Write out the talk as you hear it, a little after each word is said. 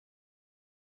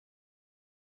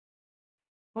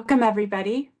Welcome,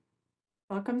 everybody.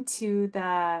 Welcome to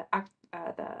the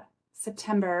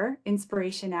September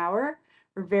Inspiration Hour.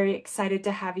 We're very excited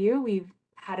to have you. We've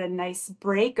had a nice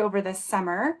break over the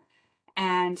summer,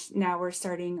 and now we're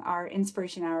starting our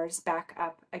Inspiration Hours back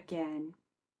up again.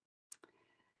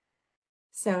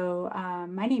 So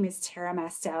my name is Tara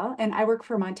Mastel, and I work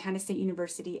for Montana State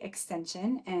University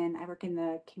Extension, and I work in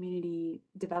the community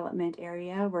development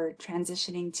area. We're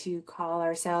transitioning to call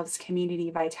ourselves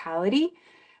Community Vitality.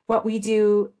 What we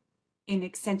do in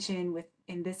Extension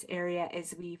in this area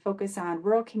is we focus on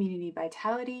rural community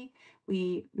vitality.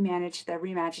 We manage the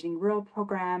Reimagining Rural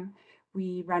program.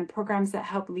 We run programs that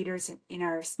help leaders in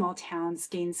our small towns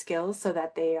gain skills so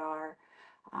that they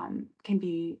can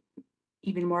be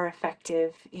even more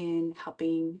effective in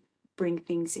helping bring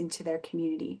things into their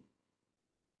community.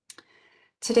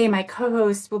 Today, my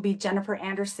co-host will be Jennifer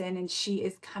Anderson, and she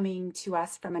is coming to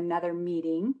us from another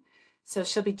meeting. So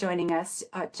she'll be joining us.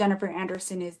 Jennifer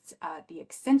Anderson is the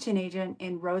extension agent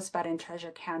in Rosebud and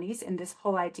Treasure counties. And this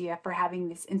whole idea for having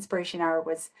this Inspiration Hour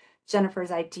was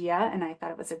Jennifer's idea. And I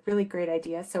thought it was a really great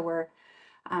idea. So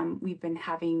we've been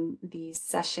having these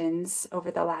sessions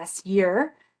over the last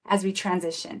year as we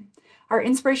transition. Our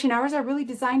Inspiration Hours are really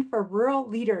designed for rural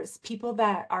leaders, people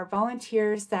that are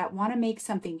volunteers that want to make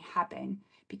something happen.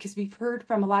 Because we've heard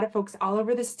from a lot of folks all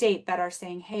over the state that are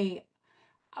saying, hey,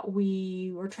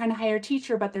 we were trying to hire a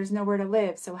teacher, but there's nowhere to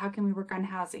live. So how can we work on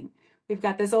housing? We've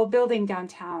got this old building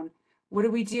downtown. What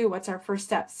do we do? What's our first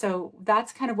step? So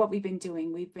that's kind of what we've been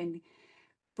doing. We've been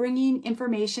bringing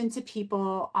information to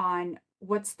people on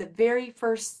what's the very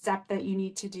first step that you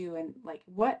need to do, and like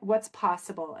what's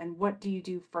possible, and what do you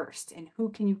do first, and who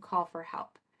can you call for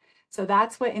help. So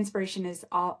that's what Inspiration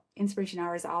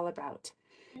Hour is all about.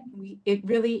 It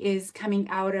really is coming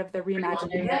out of the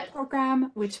Reimagining Rural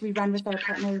program, which we run with our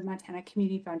partner Montana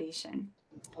Community Foundation.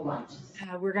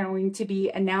 We're going to be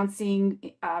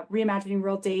announcing Reimagining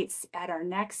Rural dates at our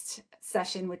next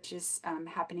session, which is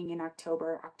happening in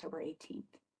October 18th.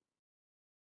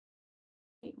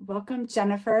 Welcome,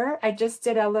 Jennifer. I just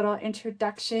did a little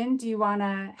introduction. Do you want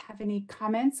to have any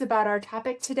comments about our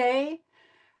topic today?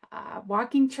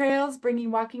 Walking trails,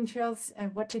 bringing walking trails,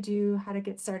 and what to do, how to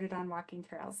get started on walking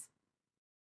trails.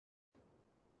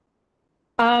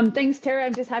 Thanks, Tara.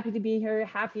 I'm just happy to be here.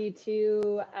 Happy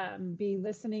to be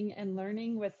listening and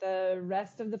learning with the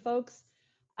rest of the folks.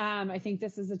 I think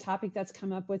this is a topic that's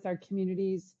come up with our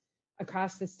communities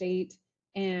across the state,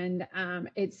 and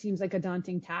it seems like a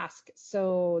daunting task.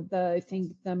 So I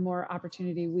think the more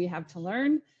opportunity we have to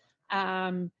learn,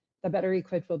 the better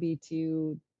equipped we'll be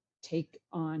to take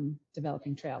on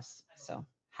developing trails. So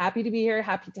happy to be here,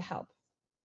 happy to help.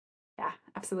 Yeah,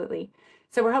 absolutely.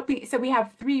 So we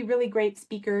have three really great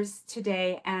speakers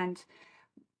today, and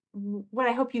what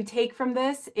I hope you take from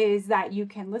this is that you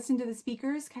can listen to the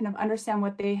speakers, kind of understand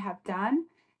what they have done,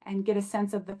 and get a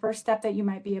sense of the first step that you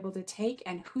might be able to take,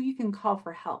 and who you can call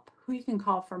for help, who you can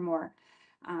call for more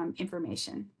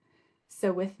information.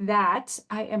 So with that,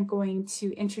 I am going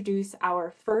to introduce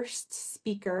our first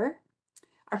speaker.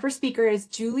 Our first speaker is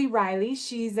Julie Riley.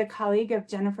 She's a colleague of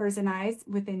Jennifer's and I's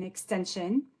within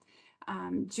Extension.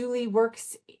 Julie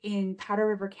works in Powder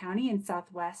River County in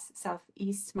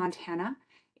southeast Montana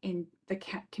in the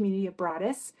community of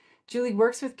Broadus. Julie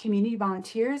works with community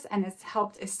volunteers and has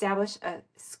helped establish a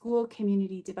school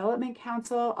community development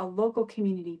council, a local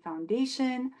community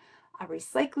foundation, a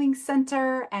recycling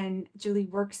center, and Julie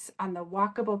works on the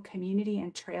walkable community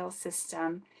and trail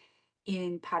system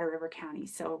in Powder River County.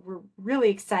 So we're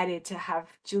really excited to have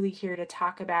Julie here to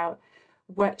talk about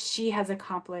what she has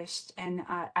accomplished. And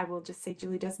I will just say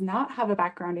Julie does not have a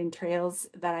background in trails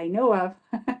that I know of.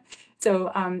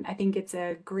 So I think it's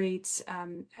a great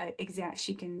example.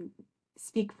 She can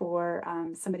speak for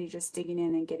somebody just digging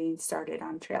in and getting started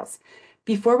on trails.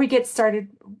 Before we get started,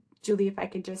 Julie, if I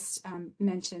could just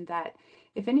mention that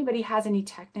if anybody has any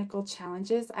technical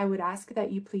challenges, I would ask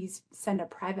that you please send a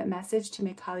private message to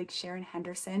my colleague Sharon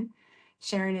Henderson.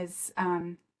 Sharon is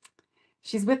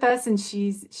she's with us, and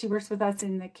she works with us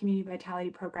in the Community Vitality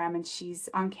Program, and she's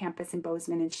on campus in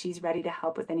Bozeman, and she's ready to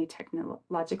help with any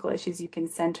technological issues. You can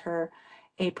send her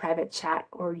a private chat,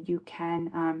 or you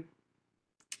can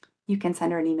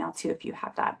send her an email too if you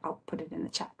have that. I'll put it in the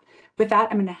chat. With that,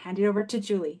 I'm going to hand it over to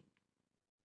Julie.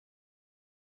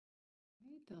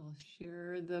 I'll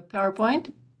share the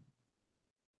PowerPoint.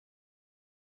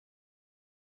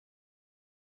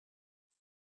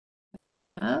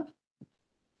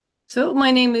 So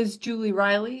my name is Julie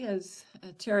Riley. As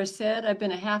Tara said, I've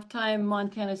been a half-time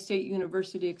Montana State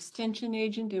University Extension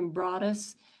agent in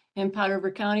Broadus and Powder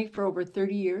River County for over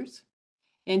 30 years.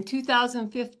 In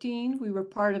 2015, we were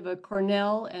part of a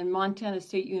Cornell and Montana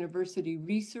State University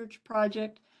research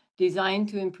project designed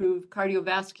to improve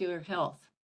cardiovascular health.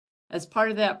 As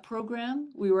part of that program,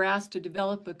 we were asked to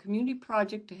develop a community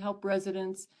project to help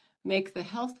residents make the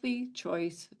healthy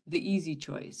choice the easy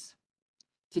choice,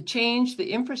 to change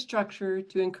the infrastructure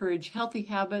to encourage healthy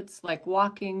habits like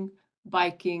walking,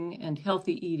 biking, and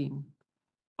healthy eating.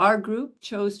 Our group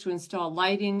chose to install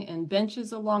lighting and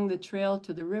benches along the trail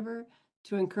to the river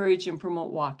to encourage and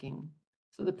promote walking.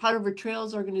 So the Powder River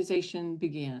Trails organization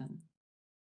began.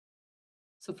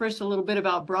 So first, a little bit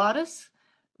about Broadus.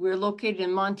 We're located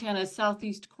in Montana's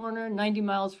southeast corner, 90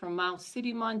 miles from Miles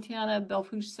City, Montana,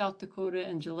 Belfouche, South Dakota,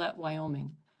 and Gillette,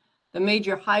 Wyoming. The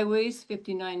major highways,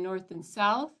 59 north and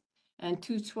south, and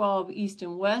 212 east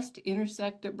and west,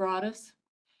 intersect at Broadus.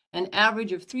 An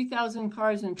average of 3,000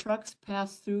 cars and trucks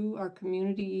pass through our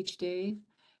community each day.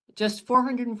 Just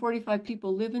 445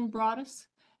 people live in Broadus.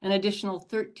 An additional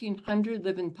 1,300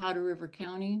 live in Powder River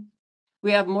County.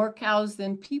 We have more cows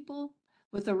than people,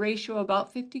 with a ratio of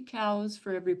about 50 cows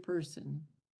for every person.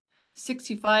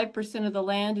 65% of the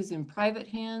land is in private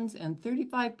hands and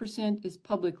 35% is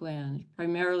public land,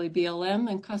 primarily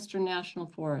BLM and Custer National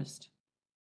Forest.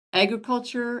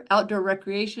 Agriculture, outdoor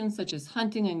recreation such as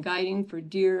hunting and guiding for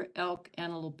deer, elk,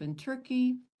 antelope, and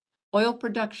turkey, oil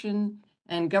production,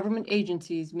 and government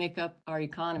agencies make up our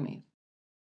economy.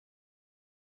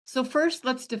 So first,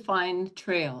 let's define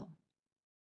trail.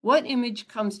 What image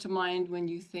comes to mind when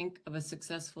you think of a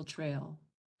successful trail?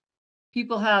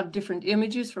 People have different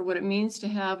images for what it means to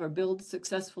have or build a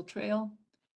successful trail.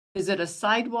 Is it a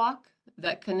sidewalk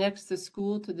that connects the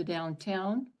school to the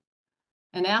downtown?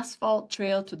 An asphalt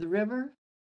trail to the river?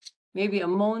 Maybe a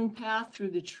mown path through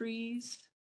the trees?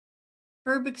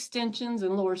 Curb extensions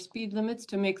and lower speed limits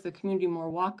to make the community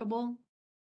more walkable?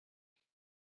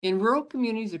 In rural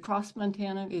communities across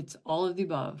Montana, it's all of the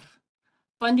above.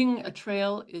 Funding a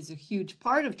trail is a huge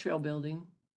part of trail building.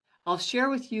 I'll share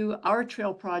with you our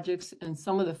trail projects and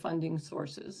some of the funding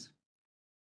sources.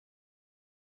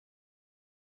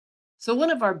 So one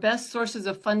of our best sources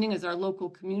of funding is our local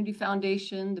community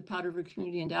foundation, the Powder River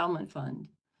Community Endowment Fund.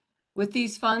 With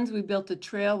these funds, we built a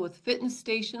trail with fitness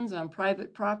stations on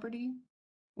private property.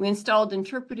 We installed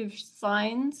interpretive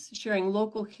signs sharing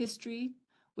local history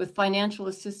with financial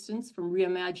assistance from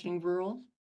Reimagining Rural.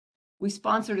 We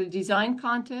sponsored a design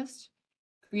contest,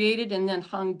 created and then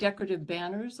hung decorative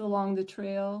banners along the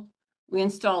trail. We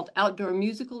installed outdoor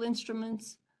musical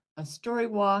instruments, a story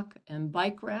walk, and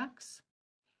bike racks.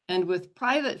 And with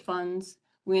private funds,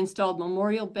 we installed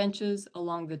memorial benches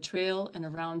along the trail and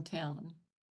around town.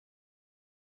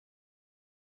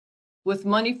 With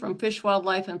money from Fish,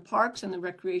 Wildlife, and Parks and the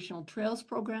Recreational Trails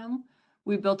program,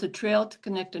 we built a trail to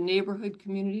connect a neighborhood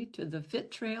community to the Fit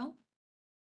Trail.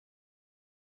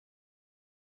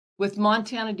 With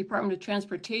Montana Department of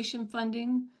Transportation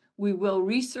funding, we will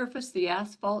resurface the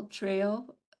asphalt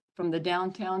trail from the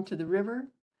downtown to the river.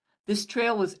 This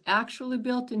trail was actually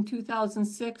built in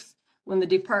 2006 when the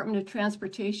Department of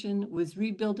Transportation was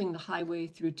rebuilding the highway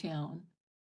through town.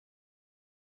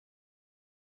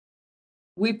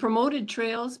 We promoted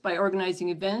trails by organizing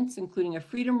events, including a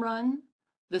freedom run,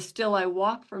 the Still I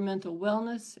Walk for mental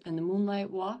wellness, and the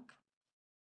Moonlight Walk.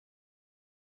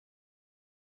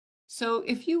 So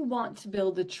if you want to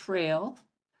build a trail,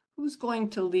 who's going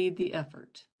to lead the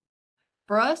effort?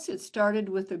 For us, it started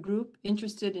with a group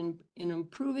interested in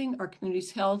improving our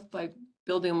community's health by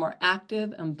building a more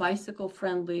active and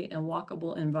bicycle-friendly and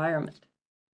walkable environment.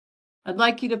 I'd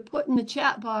like you to put in the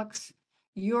chat box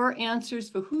your answers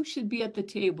for who should be at the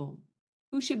table,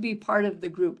 who should be part of the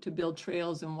group to build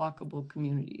trails and walkable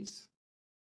communities.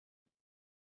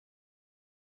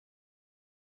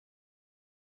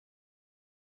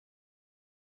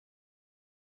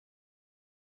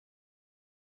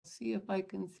 See if I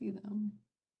can see them.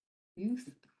 Youth.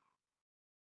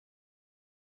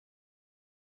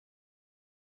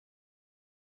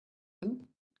 Ooh,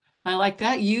 I like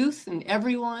that, youth and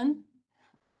everyone.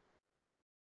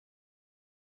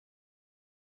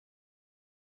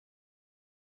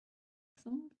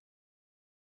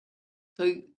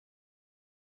 So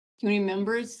community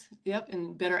members, yep,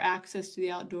 and better access to the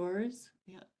outdoors.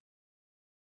 Yeah.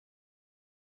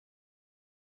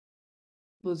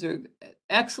 Those are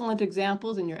excellent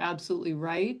examples, and you're absolutely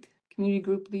right. Community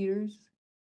group leaders.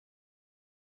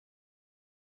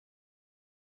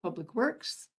 Public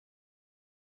Works.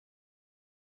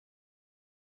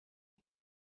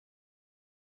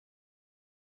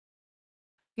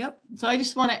 Yep, so I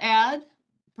just want to add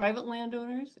private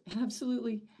landowners,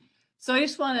 absolutely. So I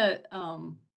just want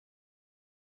to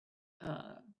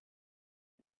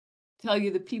tell you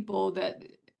the people that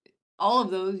all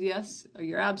of those, yes,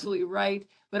 you're absolutely right.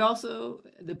 But also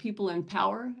the people in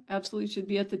power absolutely should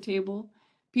be at the table.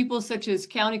 People such as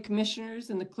county commissioners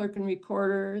and the clerk and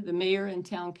recorder, the mayor and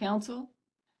town council.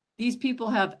 These people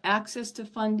have access to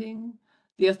funding,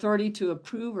 the authority to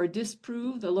approve or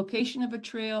disapprove the location of a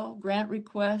trail, grant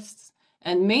requests,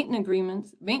 and maintenance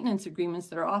agreements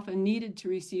that are often needed to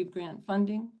receive grant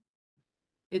funding.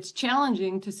 It's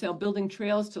challenging to sell building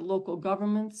trails to local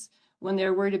governments when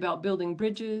they're worried about building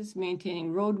bridges,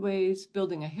 maintaining roadways,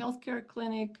 building a healthcare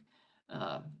clinic,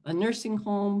 a nursing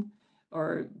home,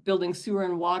 or building sewer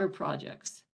and water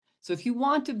projects. So if you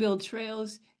want to build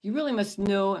trails, you really must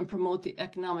know and promote the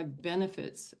economic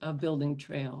benefits of building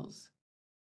trails.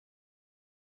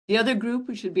 The other group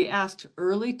who should be asked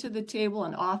early to the table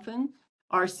and often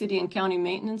are city and county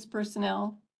maintenance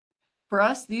personnel. For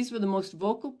us, these were the most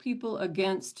vocal people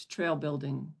against trail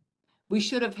building. We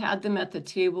should have had them at the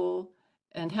table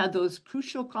and had those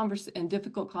crucial and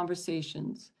difficult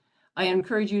conversations. I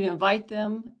encourage you to invite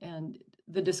them and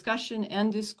the discussion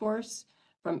and discourse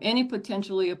from any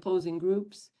potentially opposing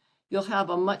groups. You'll have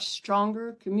a much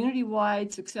stronger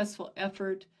community-wide successful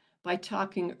effort by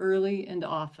talking early and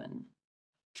often.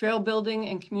 Trail building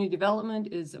and community development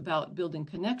is about building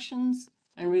connections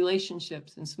and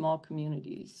relationships in small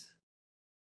communities.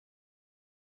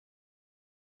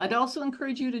 I'd also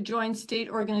encourage you to join state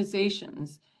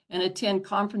organizations and attend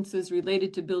conferences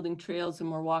related to building trails and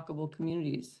more walkable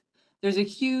communities. There's a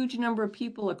huge number of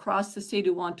people across the state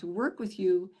who want to work with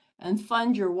you and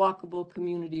fund your walkable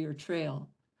community or trail.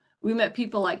 We met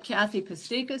people like Kathy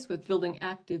Kostakis with Building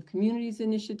Active Communities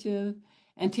Initiative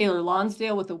and Taylor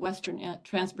Lonsdale with the Western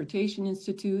Transportation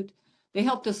Institute. They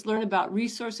helped us learn about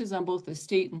resources on both the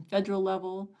state and federal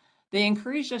level. They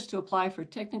encouraged us to apply for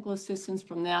technical assistance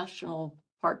from National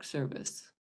Park Service.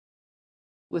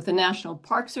 With the National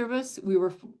Park Service, we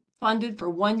were funded for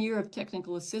 1 year of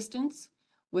technical assistance.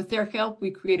 With their help,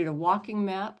 we created a walking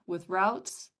map with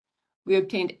routes. We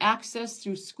obtained access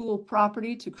through school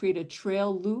property to create a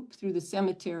trail loop through the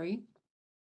cemetery.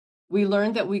 We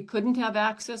learned that we couldn't have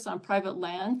access on private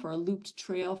land for a looped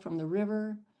trail from the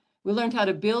river. We learned how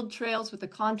to build trails with the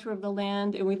contour of the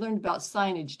land, and we learned about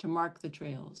signage to mark the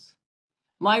trails.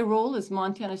 My role as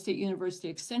Montana State University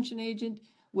Extension Agent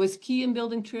was key in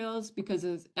building trails because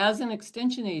as an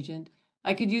extension agent,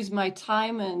 I could use my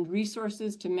time and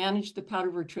resources to manage the Powder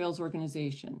River Trails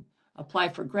organization, apply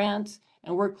for grants,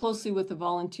 and work closely with the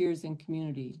volunteers and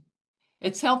community.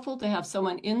 It's helpful to have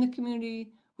someone in the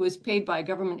community who is paid by a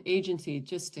government agency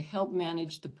just to help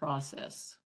manage the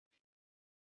process.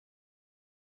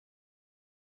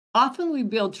 Often we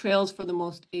build trails for the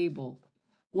most able.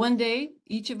 One day,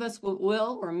 each of us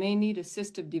will or may need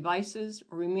assistive devices,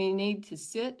 or we may need to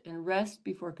sit and rest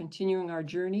before continuing our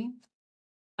journey.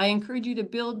 I encourage you to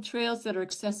build trails that are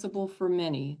accessible for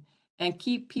many and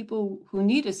keep people who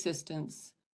need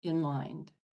assistance in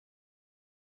mind.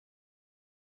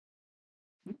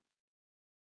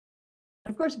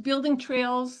 Of course, building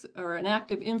trails or an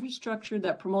active infrastructure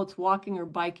that promotes walking or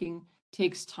biking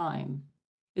takes time.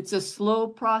 It's a slow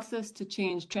process to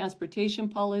change transportation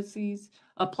policies,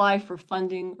 apply for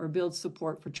funding, or build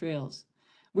support for trails.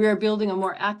 We are building a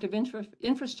more active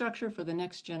infrastructure for the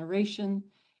next generation.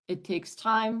 It takes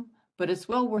time, but it's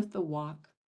well worth the walk.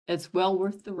 It's well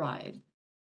worth the ride.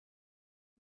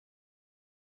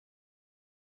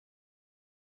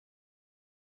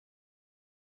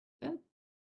 Good.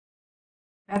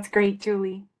 That's great,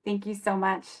 Julie. Thank you so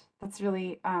much. That's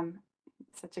really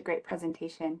such a great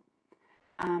presentation.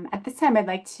 At this time, I'd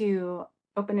like to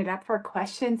open it up for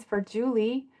questions for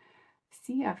Julie. I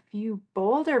see a few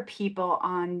Boulder people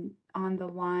on the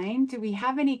line. Do we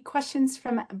have any questions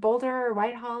from Boulder or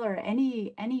Whitehall or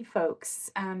any folks?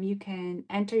 You can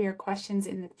enter your questions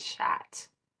in the chat.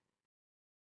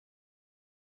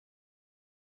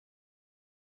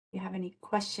 Do you have any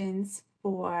questions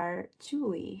for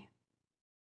Julie?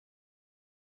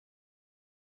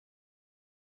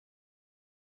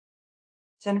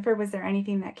 Jennifer, was there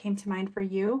anything that came to mind for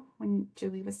you when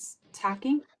Julie was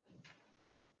talking?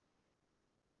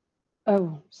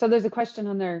 Oh, so there's a question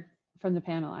on there from the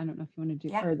panel. I don't know if you want to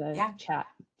do, Yeah, or the yeah. chat.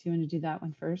 Do you want to do that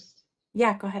one first?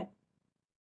 Yeah, go ahead.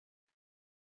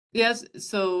 Yes,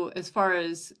 so as far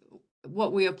as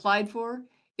what we applied for,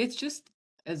 it's just,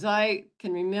 as I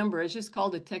can remember, it's just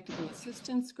called a technical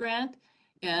assistance grant.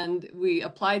 And we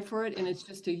applied for it, and it's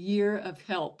just a year of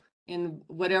help in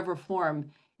whatever form.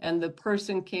 And the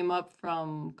person came up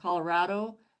from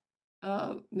Colorado,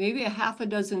 maybe a half a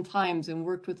dozen times and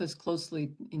worked with us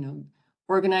closely,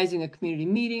 organizing a community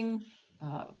meeting,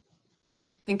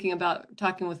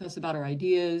 talking with us about our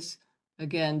ideas,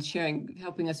 again,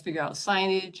 helping us figure out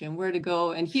signage and where to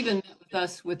go. And he even met with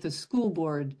us with the school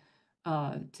board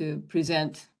to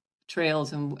present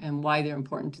trails and why they're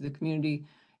important to the community,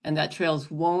 and that trails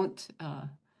won't.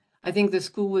 I think the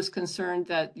school was concerned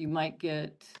that you might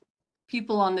get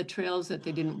people on the trails that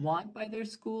they didn't want by their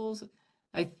schools.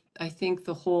 I think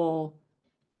the whole,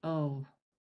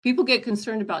 people get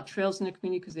concerned about trails in the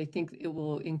community because they think it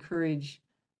will encourage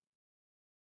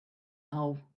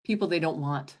people they don't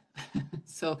want.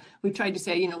 So we tried to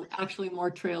say, you know, actually more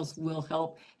trails will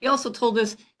help. He also told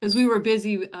us, because we were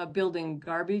busy building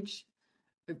garbage,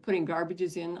 putting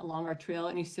garbages in along our trail,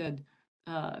 and he said,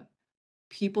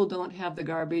 people don't have the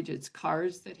garbage, it's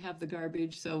cars that have the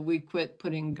garbage. So we quit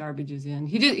putting garbages in.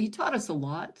 He taught us a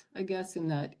lot, I guess, in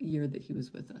that year that he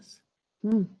was with us.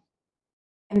 Mm.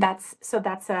 And that's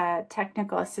a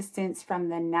technical assistance from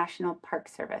the National Park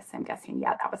Service, I'm guessing.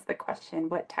 Yeah, that was the question.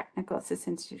 What technical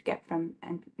assistance did you get from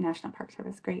National Park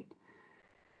Service? Great.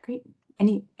 Great.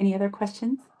 Any other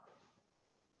questions?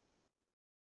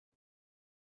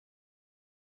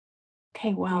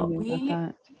 Okay, well,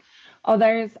 oh,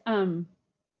 there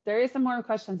is some more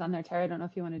questions on there, Tara. I don't know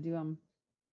if you want to do them,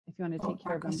 if you want to take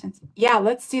care of questions. them. Yeah,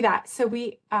 let's do that. So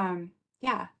we,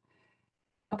 yeah.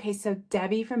 Okay, so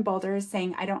Debbie from Boulder is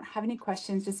saying, I don't have any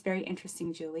questions, just very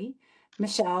interesting, Julie.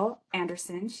 Michelle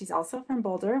Anderson, she's also from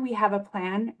Boulder. We have a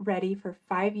plan ready for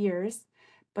 5 years,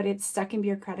 but it's stuck in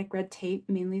bureaucratic red tape,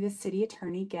 mainly the city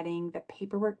attorney getting the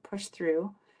paperwork pushed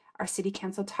through. Our city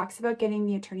council talks about getting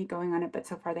the attorney going on it, but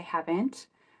so far they haven't.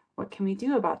 What can we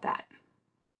do about that?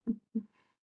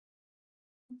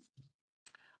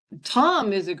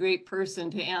 Tom is a great person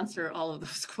to answer all of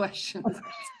those questions.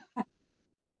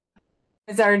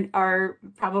 Is our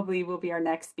probably will be our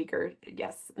next speaker.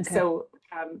 Yes. Okay. So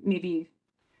maybe.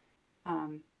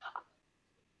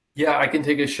 Yeah, I can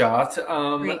take a shot.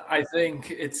 Great. I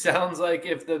think it sounds like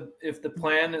if the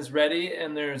plan is ready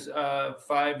and there's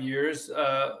 5 years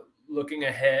looking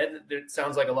ahead, it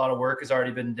sounds like a lot of work has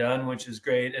already been done, which is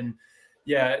great. And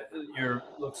yeah,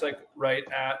 looks like right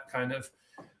at kind of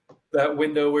that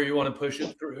window where you want to push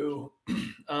it through.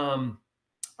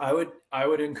 I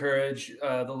would encourage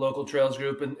the local trails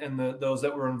group and those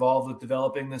that were involved with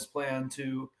developing this plan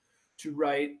to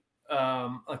write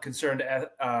a concerned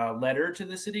letter to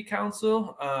the city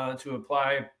council to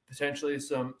apply potentially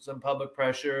some public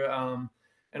pressure,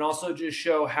 and also just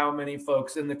show how many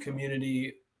folks in the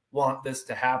community want this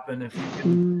to happen. If you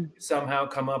can somehow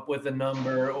come up with a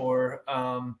number or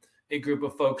a group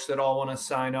of folks that all want to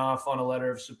sign off on a letter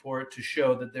of support to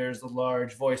show that there's a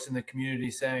large voice in the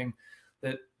community saying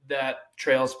that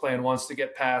trails plan wants to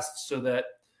get passed so that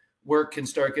work can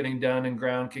start getting done and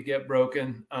ground could get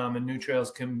broken, and new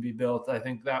trails can be built. I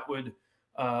think that would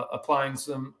applying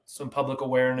some public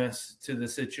awareness to the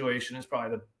situation is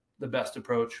probably the best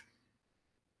approach.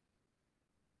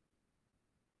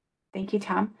 Thank you,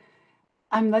 Tom.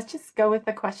 Let's just go with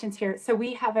the questions here. So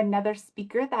we have another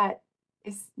speaker that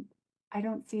is, I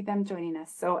don't see them joining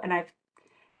us. So, and I've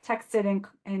texted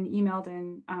and emailed,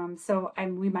 and so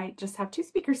we might just have 2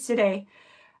 speakers today.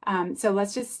 So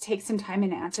let's just take some time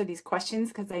and answer these questions,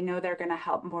 because I know they're going to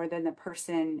help more than the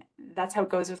person. That's how it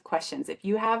goes with questions. If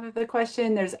you have the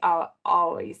question, there's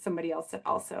always somebody else that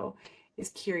also is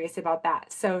curious about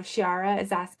that. So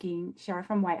Shiara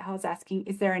from Whitehall is asking,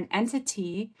 is there an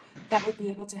entity that would be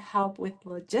able to help with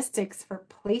logistics for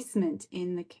placement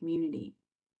in the community?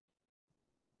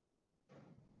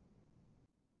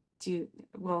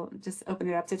 We'll just open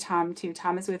it up to Tom too.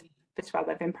 Tom is with Fish,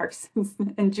 Wildlife and Parks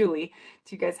and Julie.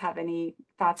 Do you guys have any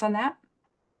thoughts on that?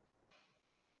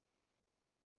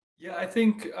 Yeah, I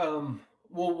think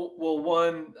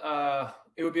one,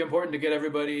 it would be important to get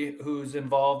everybody who's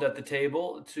involved at the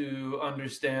table to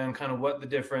understand kind of what the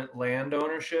different land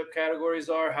ownership categories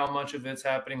are, how much of it's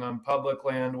happening on public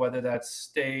land, whether that's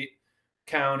state,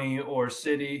 county, or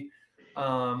city,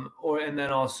 and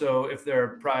then also if there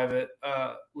are private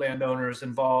landowners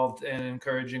involved and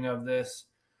encouraging of this.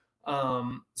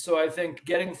 So I think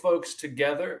getting folks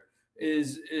together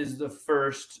is the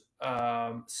first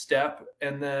step,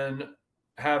 and then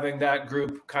having that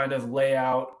group kind of lay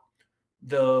out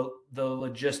the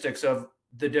logistics of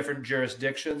the different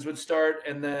jurisdictions would start.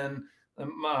 And then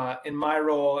in my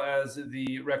role as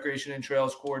the recreation and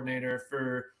trails coordinator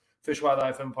for Fish,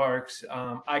 Wildlife and Parks,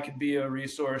 I could be a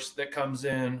resource that comes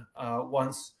in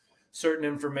once certain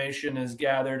information is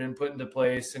gathered and put into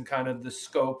place and kind of the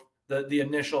scope, the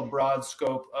initial broad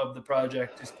scope of the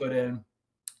project is put in.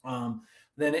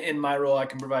 Then in my role, I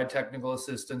can provide technical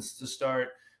assistance to start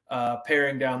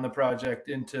paring down the project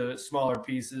into smaller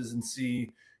pieces and see,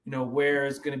 where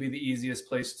is going to be the easiest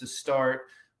place to start.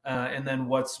 and then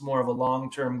what's more of a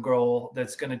long-term goal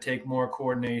that's going to take more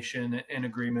coordination and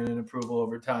agreement and approval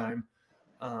over time.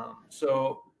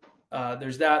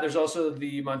 There's that. There's also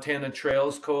the Montana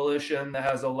Trails Coalition that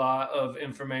has a lot of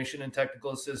information and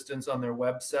technical assistance on their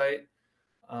website.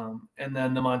 And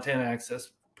then the Montana Access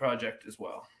Project as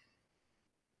well.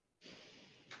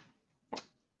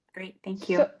 Great, thank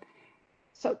you.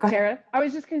 So Tara, I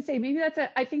was just going to say, maybe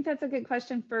I think that's a good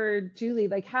question for Julie.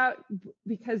 Like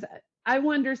because I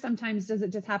wonder sometimes, does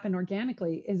it just happen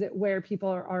organically? Is it where people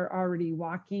are already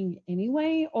walking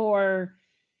anyway? Or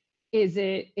is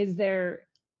there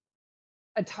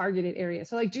a targeted area?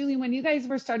 So like Julie, when you guys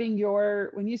were starting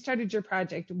when you started your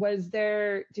project,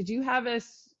 did you have a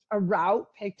route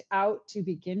picked out to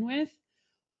begin with?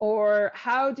 Or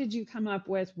how did you come up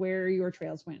with where your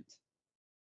trails went?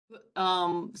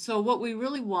 So what we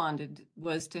really wanted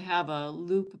was to have a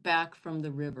loop back from the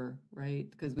river,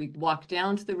 right? Because we walked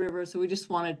down to the river, so we just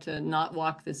wanted to not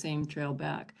walk the same trail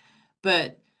back.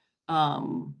 But,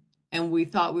 and we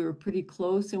thought we were pretty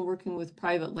close in working with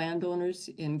private landowners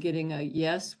in getting a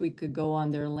yes, we could go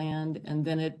on their land. And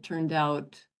then it turned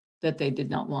out that they did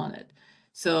not want it.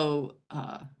 So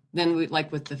then we,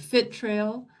 like with the Fit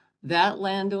Trail, that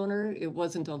landowner, it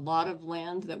wasn't a lot of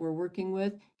land that we're working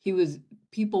with.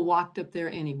 People walked up there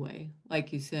anyway,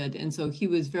 like you said. And so he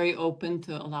was very open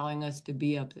to allowing us to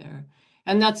be up there.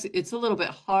 And it's a little bit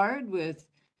hard with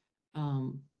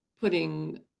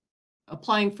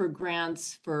applying for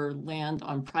grants for land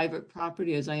on private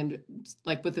property,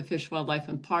 like with the Fish, Wildlife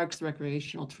and Parks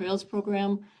Recreational Trails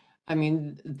Program. I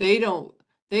mean, they don't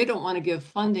want to give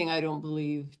funding, I don't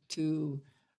believe, to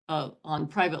on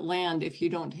private land if you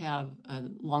don't have a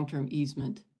long-term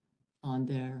easement on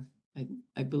there.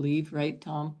 I believe, right,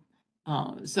 Tom?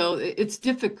 So it's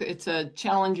difficult. It's a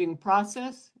challenging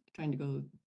process trying to go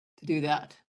to do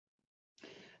that.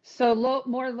 So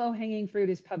more low-hanging fruit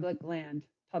is public land,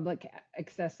 public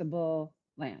accessible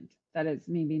land. That is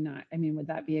maybe not. I mean, would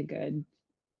that be a good?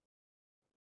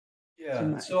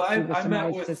 Yeah. So I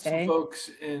met with some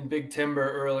folks in Big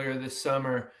Timber earlier this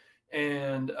summer,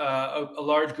 and a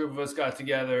large group of us got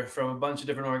together from a bunch of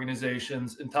different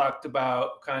organizations and talked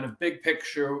about kind of big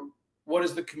picture. What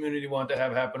does the community want to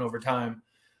have happen over time?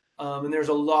 And there's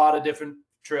a lot of different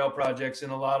trail projects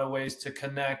and a lot of ways to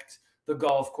connect the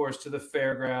golf course to the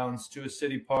fairgrounds, to a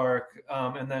city park,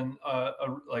 and then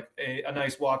a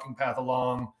nice walking path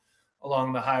along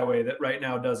the highway that right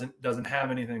now doesn't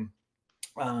have anything.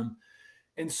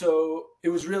 And so it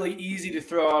was really easy to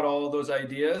throw out all of those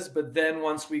ideas. But then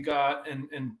once we got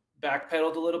and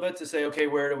backpedaled a little bit to say, okay,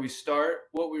 where do we start?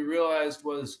 What we realized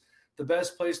was the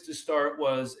best place to start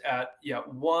was at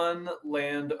one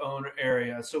landowner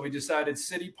area. So we decided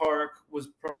City Park was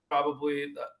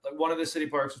probably one of the city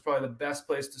parks was probably the best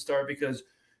place to start because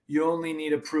you only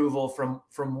need approval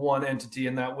from one entity,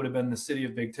 and that would have been the city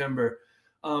of Big Timber.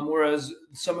 Whereas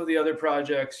some of the other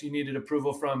projects, you needed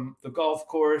approval from the golf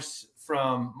course,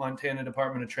 from Montana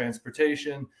Department of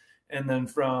Transportation, and then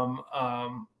from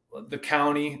the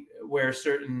county where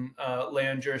certain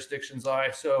land jurisdictions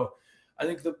lie. So I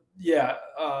think the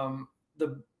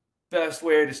best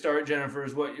way to start, Jennifer,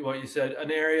 is what you said,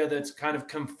 an area that's kind of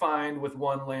confined with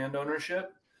one land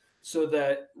ownership so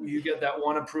that you get that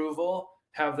one approval,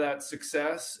 have that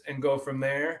success, and go from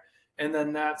there. And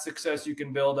then that success you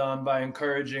can build on by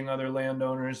encouraging other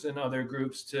landowners and other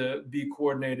groups to be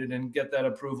coordinated and get that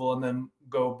approval and then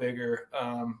go bigger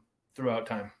throughout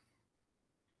time.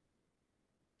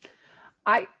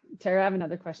 Tara, I have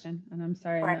another question, and I'm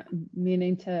sorry, Right. I'm not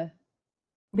meaning to.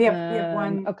 We have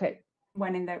one. Okay.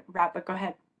 One in the wrap, but go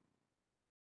ahead.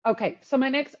 Okay, so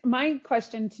my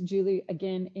question to Julie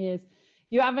again is,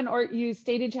 you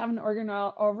stated you have an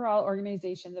overall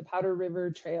organization, the Powder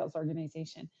River Trails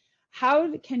organization.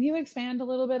 Can you expand a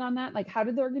little bit on that? Like, how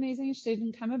did the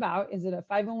organization come about? Is it a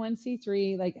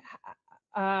 501c3? Like,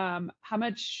 how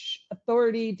much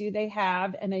authority do they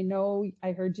have? And I know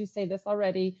I heard you say this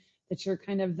already, that you're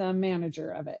kind of the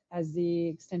manager of it as the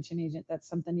extension agent. That's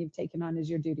something you've taken on as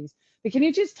your duties. But can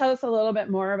you just tell us a little bit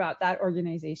more about that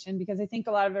organization? Because I think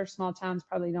a lot of our small towns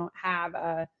probably don't have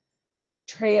a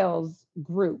trails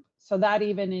group. So that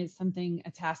even is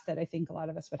a task that I think a lot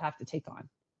of us would have to take on.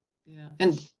 Yeah.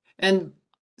 And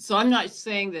so I'm not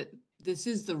saying that this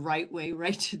is the right way,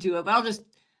 right, to do it, but I'll just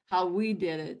how we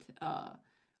did it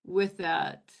with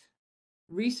that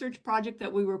research project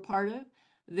that we were part of.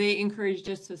 They encouraged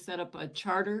us to set up a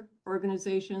charter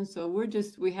organization. So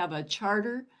we have a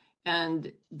charter,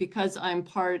 and because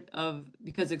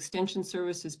because Extension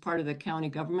Service is part of the county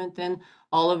government, then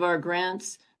all of our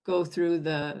grants go through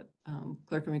the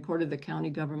clerk and recorder of the county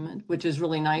government, which is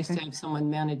really nice to have someone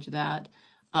manage that.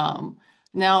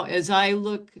 Now, as I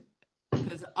look,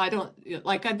 because I don't,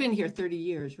 like, I've been here 30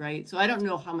 years, right? So I don't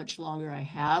know how much longer I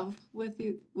have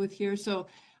with here. So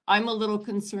I'm a little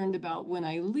concerned about when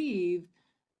I leave.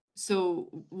 So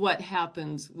what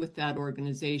happens with that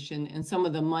organization and some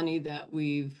of the money that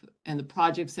and the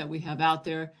projects that we have out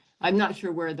there? I'm not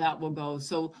sure where that will go.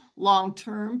 So long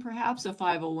term, perhaps a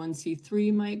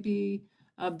 501c3 might be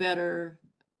a better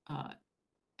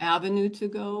avenue to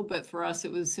go. But for us,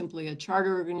 it was simply a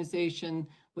charter organization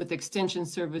with extension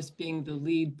service being the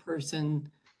lead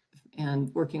person and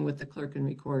working with the clerk and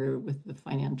recorder with the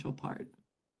financial part.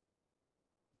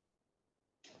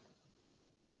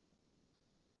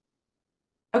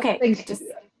 Okay, Thanks.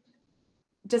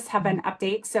 just have an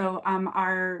update. So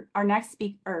our next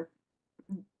speaker,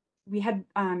 we had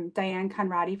Diane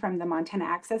Conradi from the Montana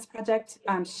Access Project.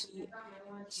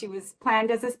 She was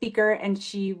planned as a speaker, and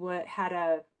she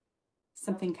had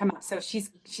something come up. So she's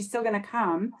still going to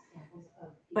come.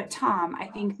 But Tom, I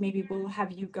think maybe we'll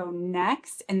have you go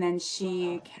next, and then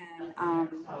she can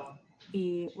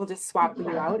we'll just swap you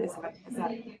out. Is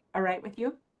that all right with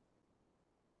you?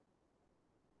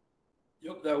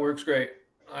 Yep, that works great.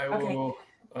 I Okay.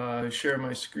 will share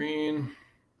my screen.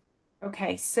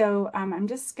 Okay, so I'm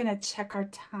just gonna check our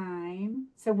time.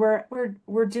 So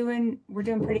we're doing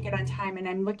pretty good on time, and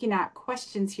I'm looking at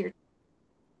questions here.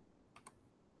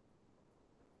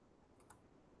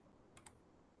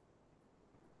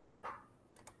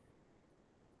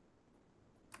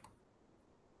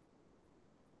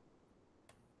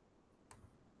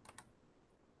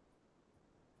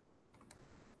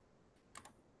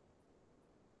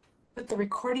 But the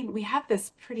recording, we have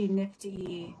this pretty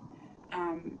nifty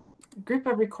group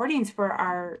of recordings for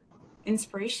our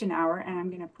inspiration hour, and I'm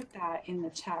going to put that in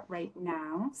the chat right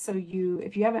now. So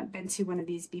if you haven't been to one of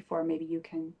these before, maybe you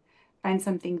can find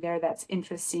something there that's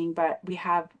interesting. But we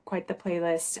have quite the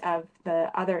playlist of the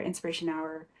other inspiration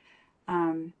hour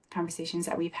conversations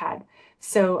that we've had.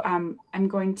 So I'm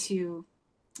going to,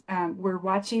 we're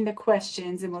watching the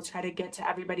questions, and we'll try to get to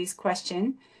everybody's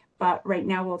question. But right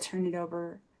now we'll turn it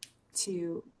over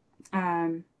to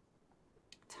Tom,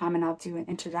 and I'll do an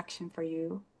introduction for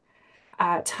you.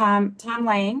 Tom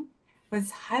Lang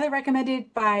was highly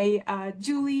recommended by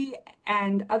Julie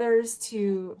and others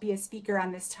to be a speaker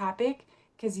on this topic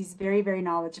because he's very, very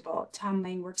knowledgeable. Tom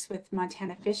Lang works with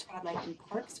Montana Fish, Wildlife, and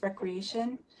Parks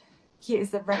Recreation. He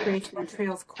is the Recreation and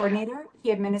Trails Coordinator.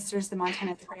 He administers the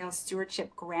Montana Trails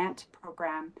Stewardship Grant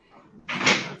Program.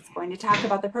 He's going to talk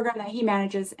about the program that he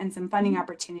manages and some funding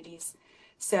opportunities.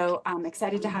 So I'm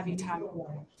excited to have you, Tom.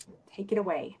 Take it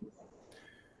away.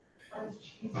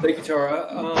 Thank you, Tara.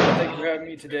 Thank you for having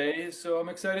me today. So I'm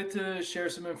excited to share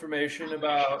some information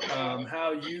about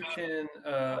how you can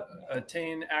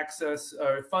attain access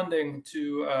or funding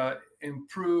to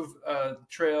improve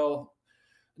trail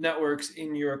networks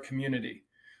in your community.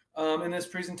 In this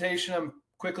presentation, I'm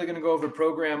quickly going to go over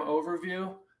program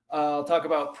overview. I'll talk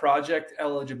about project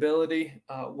eligibility,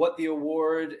 what the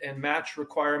award and match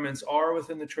requirements are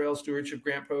within the Trail Stewardship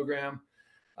Grant Program.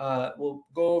 We'll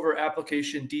go over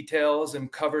application details and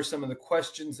cover some of the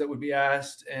questions that would be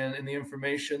asked and the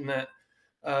information that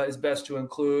is best to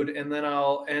include. And then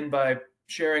I'll end by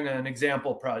sharing an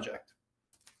example project.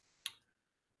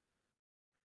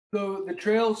 So the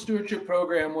Trail Stewardship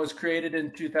Program was created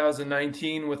in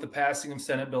 2019 with the passing of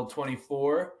Senate Bill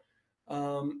 24.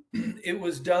 It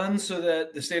was done so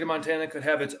that the state of Montana could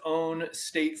have its own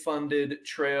state-funded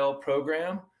trail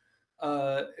program,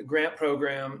 grant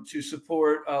program to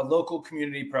support local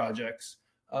community projects.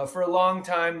 For a long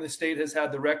time, the state has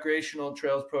had the recreational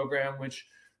trails program, which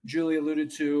Julie alluded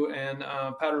to, and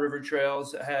Powder River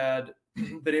Trails had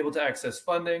been able to access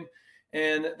funding.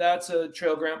 And that's a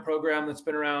trail grant program that's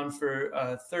been around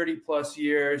for 30 plus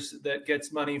years that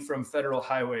gets money from federal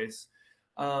highways.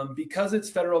 Because it's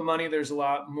federal money, there's a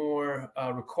lot more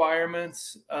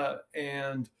requirements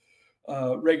and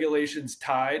regulations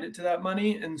tied to that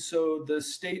money. And so the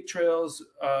state trails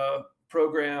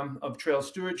program of trail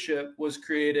stewardship was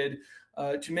created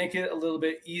to make it a little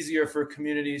bit easier for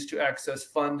communities to access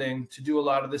funding to do a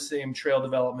lot of the same trail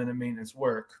development and maintenance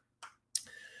work.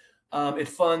 It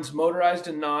funds motorized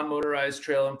and non-motorized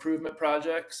trail improvement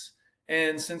projects.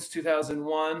 And since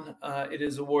 2001, it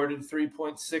has awarded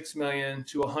 $3.6 million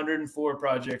to 104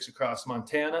 projects across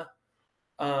Montana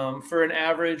for an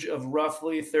average of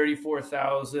roughly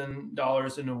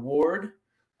 $34,000 an award.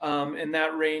 And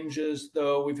that ranges,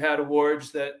 though we've had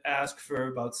awards that ask for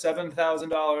about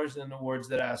 $7,000 and awards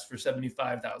that ask for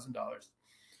 $75,000.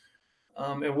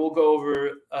 And we'll go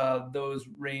over those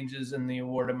ranges and the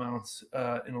award amounts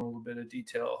in a little bit of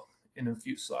detail in a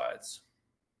few slides.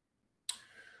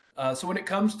 So when it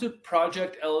comes to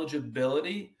project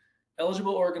eligibility,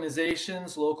 eligible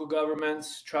organizations, local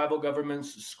governments, tribal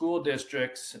governments, school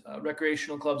districts,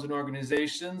 recreational clubs and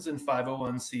organizations, and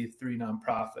 501c3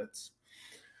 nonprofits.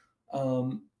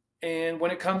 And when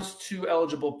it comes to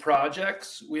eligible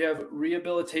projects, we have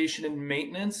rehabilitation and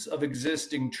maintenance of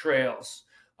existing trails.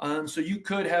 So you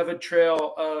could have a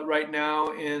trail right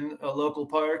now in a local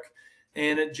park,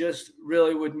 and it just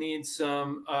really would need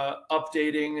some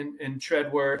updating and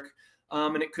tread work.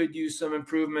 And it could use some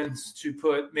improvements to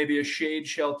put maybe a shade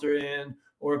shelter in,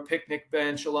 or a picnic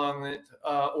bench along it,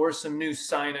 or some new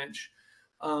signage.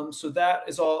 So that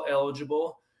is all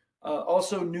eligible.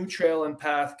 Also, new trail and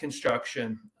path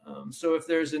construction. So if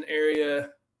there's an area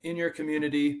in your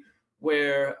community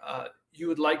where you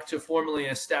would like to formally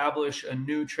establish a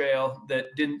new trail that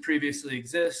didn't previously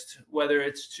exist, whether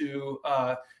it's to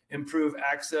improve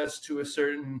access to a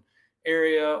certain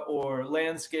area or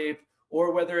landscape,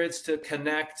 or whether it's to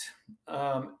connect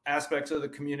aspects of the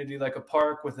community like a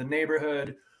park with a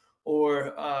neighborhood,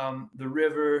 or the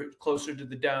river closer to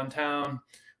the downtown,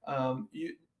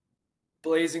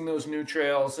 blazing those new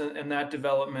trails and that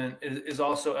development is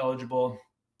also eligible.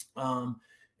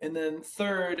 And then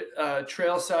third,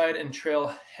 trailside and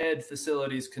trailhead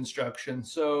facilities construction.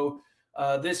 So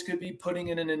this could be putting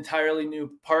in an entirely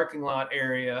new parking lot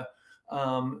area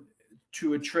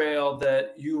to a trail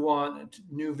that you want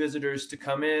new visitors to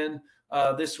come in.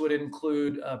 This would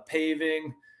include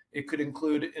paving. It could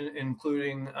include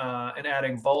including and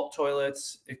adding vault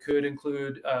toilets. It could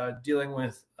include dealing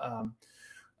with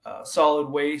solid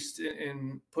waste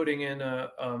in putting in a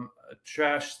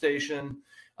trash station.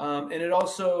 And it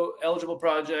also, eligible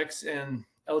projects and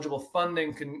eligible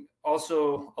funding can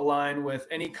also align with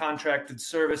any contracted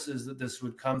services that this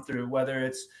would come through, whether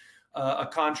it's a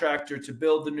contractor to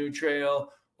build the new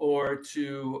trail, or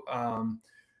to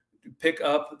pick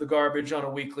up the garbage on a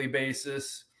weekly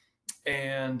basis,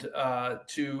 and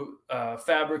to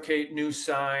fabricate new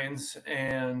signs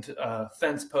and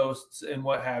fence posts and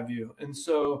what have you. And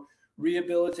so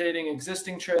rehabilitating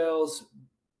existing trails,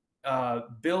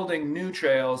 building new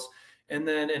trails, and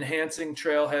then enhancing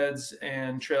trailheads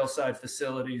and trailside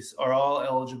facilities are all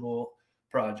eligible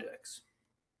projects.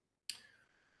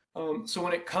 So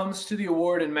when it comes to the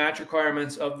award and match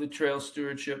requirements of the Trail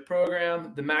Stewardship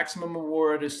Program, the maximum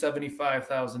award is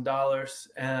 $75,000.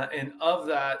 And of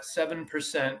that,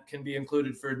 7% can be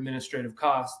included for administrative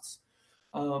costs,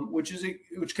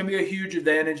 which can be a huge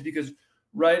advantage, because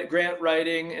grant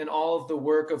writing and all of the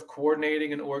work of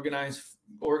coordinating and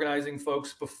organizing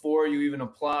folks before you even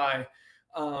apply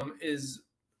is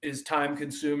time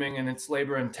consuming, and it's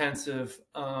labor intensive.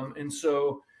 And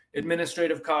so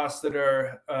administrative costs that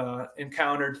are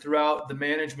encountered throughout the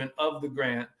management of the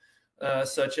grant,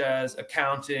 such as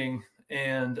accounting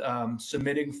and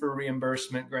submitting for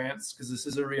reimbursement grants, because this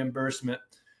is a reimbursement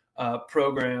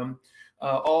program.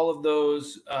 All of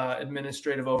those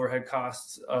administrative overhead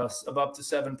costs of up to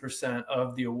 7%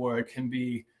 of the award can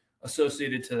be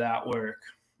associated to that work.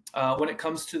 When it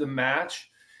comes to the match,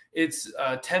 it's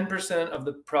 10% of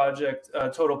the project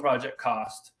total project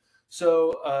cost.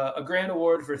 So a grant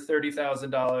award for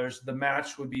 $30,000, the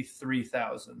match would be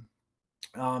 $3,000.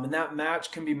 And that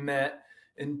match can be met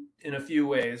in a few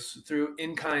ways: through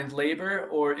in-kind labor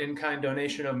or in-kind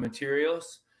donation of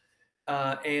materials,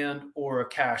 and or a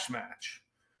cash match.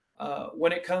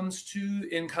 When it comes to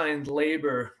in-kind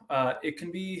labor, it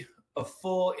can be a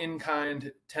full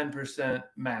in-kind 10%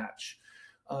 match.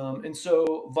 And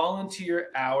so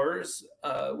volunteer hours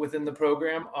within the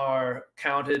program are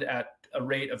counted at a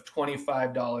rate of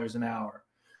 $25 an hour.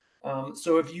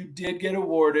 So if you did get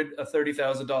awarded a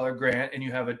 $30,000 grant and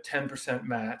you have a 10%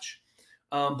 match,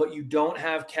 but you don't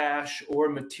have cash or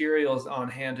materials on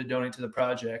hand to donate to the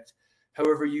project,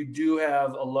 however, you do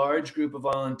have a large group of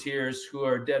volunteers who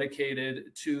are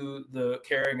dedicated to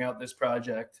carrying out this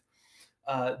project,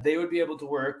 they would be able to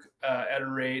work at a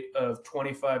rate of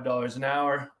 $25 an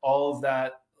hour. All of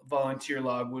that volunteer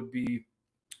log would be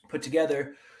put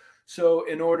together. So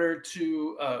in order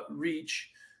to reach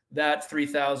that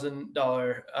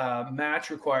 $3,000 match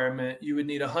requirement, you would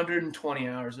need 120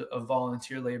 hours of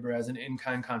volunteer labor as an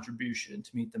in-kind contribution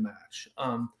to meet the match,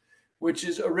 which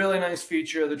is a really nice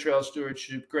feature of the Trail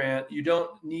Stewardship Grant. You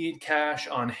don't need cash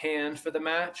on hand for the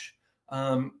match.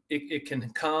 It can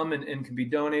come and can be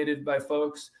donated by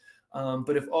folks.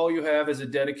 But if all you have is a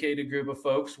dedicated group of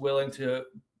folks willing to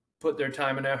put their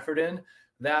time and effort in,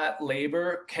 that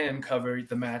labor can cover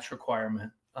the match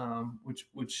requirement,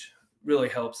 which really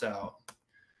helps out.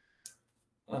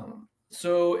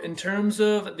 So in terms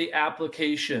of the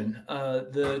application,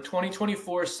 the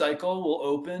 2024 cycle will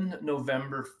open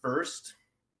November 1st.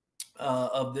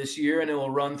 of this year, and it will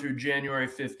run through January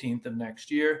 15th of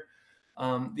next year.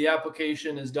 The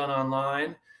application is done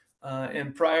online,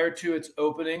 and prior to its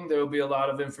opening, there will be a lot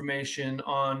of information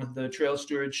on the Trail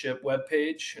Stewardship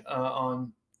webpage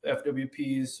on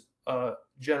FWP's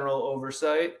general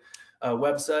oversight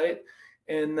website.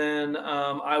 And then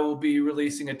I will be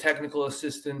releasing a technical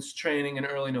assistance training in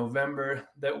early November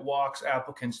that walks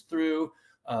applicants through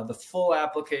the full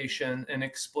application and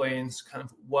explains kind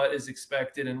of what is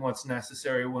expected and what's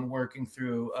necessary when working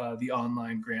through the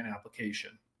online grant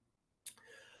application.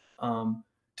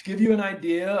 To give you an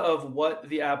idea of what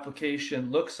the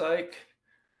application looks like,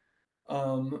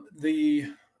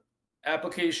 the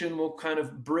application will kind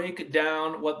of break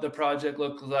down what the project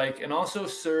looks like and also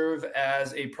serve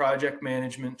as a project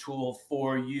management tool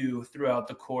for you throughout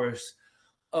the course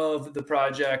of the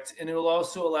project. And it will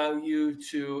also allow you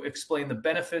to explain the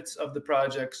benefits of the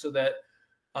project so that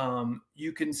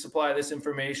you can supply this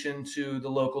information to the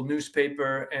local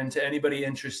newspaper and to anybody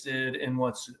interested in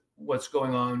what's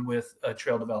going on with a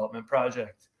trail development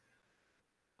project.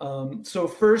 So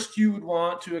first, you would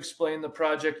want to explain the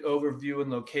project overview and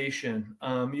location.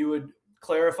 You would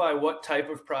clarify what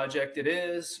type of project it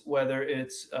is, whether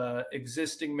it's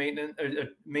existing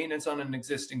maintenance on an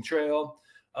existing trail,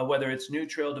 whether it's new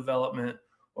trail development,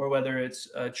 or whether it's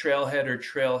trailhead or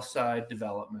trailside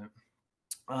development.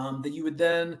 That you would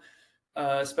then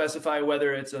specify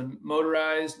whether it's a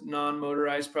motorized,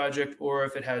 non-motorized project, or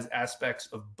if it has aspects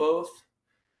of both.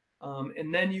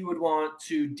 And then you would want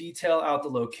to detail out the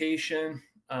location,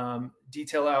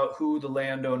 detail out who the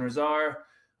landowners are,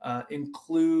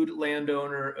 include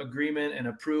landowner agreement and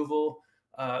approval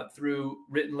through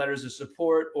written letters of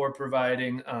support or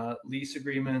providing lease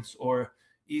agreements or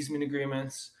easement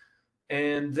agreements,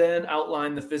 and then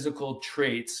outline the physical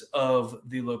traits of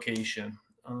the location.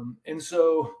 And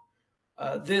so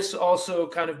this also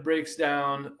kind of breaks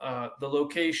down the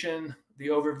location, the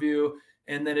overview,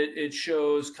 and then it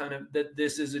shows kind of that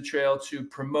this is a trail to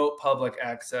promote public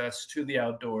access to the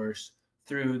outdoors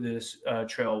through this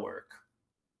trail work.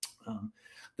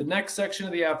 The next section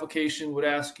of the application would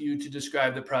ask you to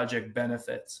describe the project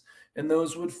benefits, and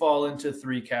those would fall into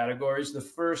three categories. The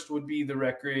first would be the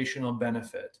recreational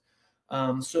benefit.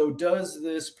 So does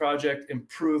this project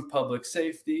improve public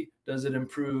safety? Does it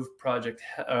improve public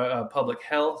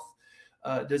health?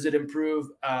 Does it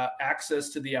improve access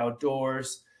to the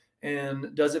outdoors?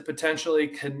 And does it potentially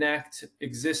connect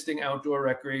existing outdoor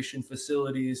recreation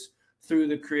facilities through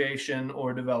the creation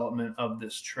or development of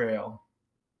this trail?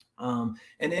 And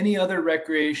any other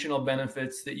recreational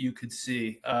benefits that you could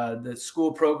see. The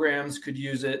school programs could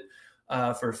use it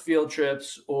for field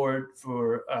trips or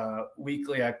for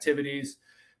weekly activities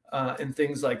and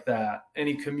things like that.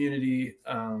 Any community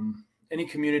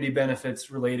benefits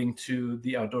relating to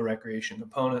the outdoor recreation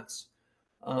components.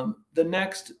 The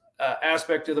next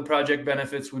aspect of the project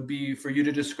benefits would be for you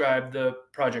to describe the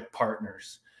project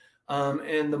partners.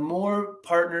 And the more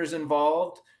partners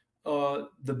involved,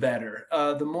 the better.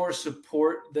 The more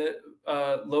support that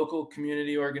local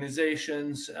community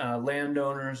organizations,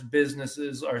 landowners,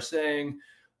 businesses are saying,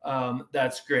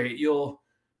 that's great. You'll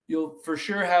for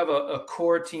sure have a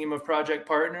core team of project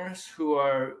partners who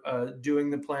are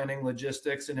doing the planning,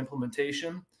 logistics, and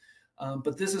implementation.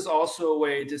 But this is also a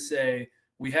way to say,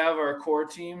 we have our core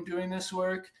team doing this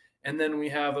work, and then we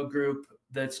have a group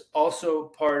that's also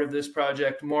part of this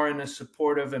project more in a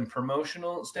supportive and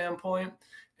promotional standpoint.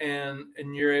 And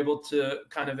you're able to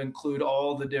kind of include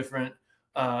all the different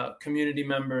community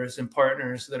members and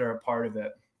partners that are a part of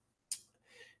it.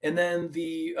 And then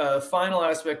the final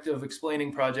aspect of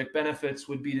explaining project benefits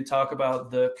would be to talk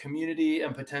about the community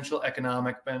and potential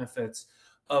economic benefits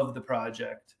of the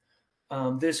project.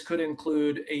 This could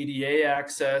include ADA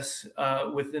access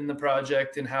within the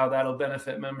project and how that'll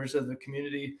benefit members of the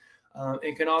community.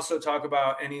 It can also talk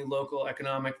about any local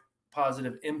economic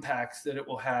positive impacts that it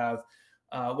will have,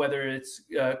 whether it's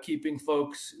keeping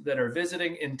folks that are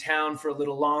visiting in town for a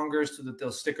little longer so that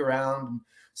they'll stick around and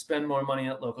spend more money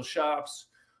at local shops,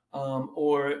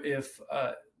 or if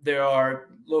there are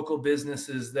local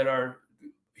businesses that are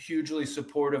hugely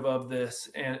supportive of this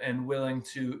and willing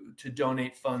to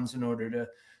donate funds in order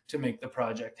to make the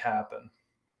project happen.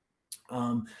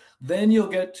 Then you'll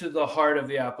get to the heart of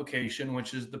the application,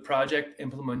 which is the project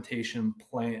implementation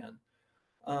plan.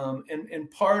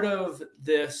 And part of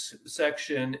this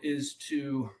section is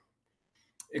to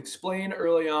explain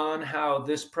early on how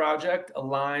this project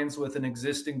aligns with an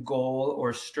existing goal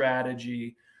or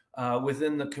strategy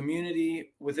within the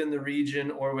community, within the region,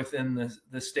 or within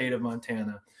the state of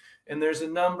Montana. And there's a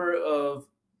number of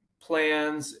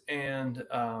plans and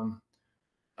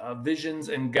visions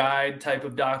and guide type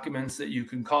of documents that you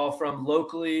can call from.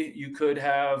 Locally, you could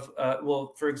have,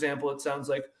 well, for example, it sounds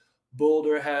like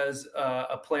Boulder has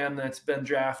a plan that's been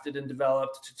drafted and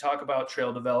developed to talk about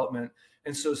trail development.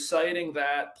 And so citing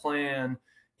that plan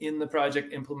in the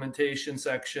project implementation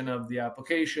section of the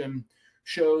application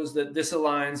shows that this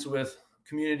aligns with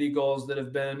community goals that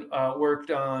have been worked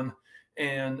on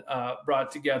and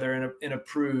brought together and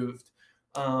approved.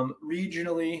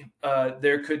 Regionally,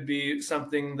 there could be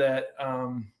something that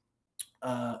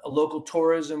a local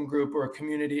tourism group or a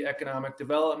community economic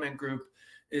development group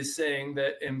is saying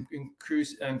that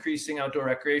increasing outdoor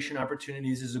recreation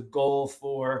opportunities is a goal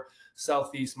for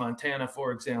Southeast Montana,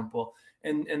 for example,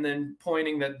 and then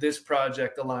pointing that this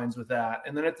project aligns with that.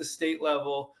 And then at the state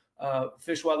level,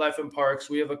 Fish, Wildlife, and Parks,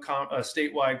 we have a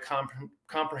statewide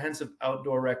comprehensive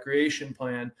outdoor recreation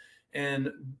plan.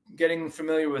 And getting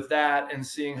familiar with that and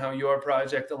seeing how your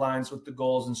project aligns with the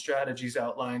goals and strategies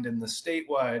outlined in the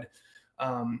statewide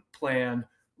plan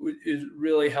is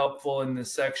really helpful in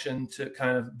this section to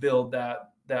kind of build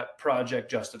that project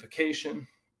justification.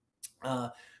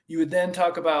 You would then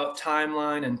talk about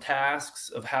timeline and tasks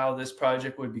of how this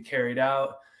project would be carried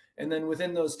out. And then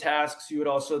within those tasks, you would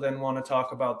also then want to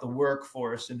talk about the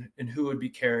workforce and who would be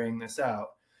carrying this out.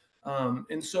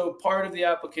 And so part of the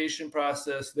application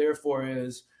process, therefore,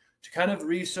 is to kind of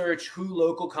research who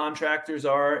local contractors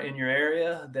are in your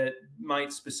area that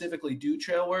might specifically do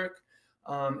trail work.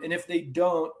 And if they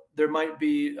don't, there might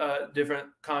be different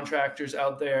contractors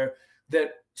out there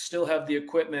that still have the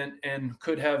equipment and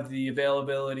could have the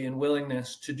availability and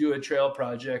willingness to do a trail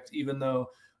project, even though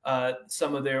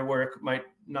some of their work might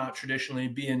not traditionally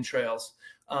be in trails.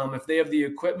 If they have the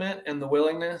equipment and the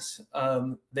willingness,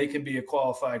 they can be a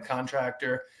qualified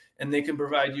contractor and they can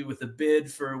provide you with a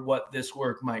bid for what this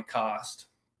work might cost.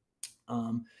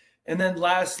 And then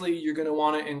lastly, you're going to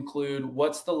want to include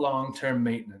what's the long-term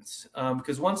maintenance,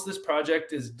 because once this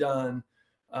project is done,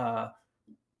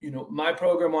 my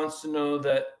program wants to know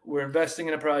that we're investing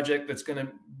in a project that's going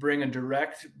to bring a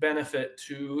direct benefit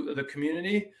to the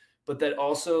community, but that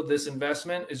also this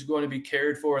investment is going to be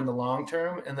cared for in the long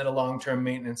term, and that a long-term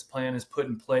maintenance plan is put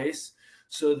in place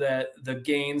so that the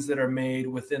gains that are made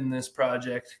within this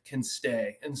project can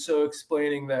stay. And so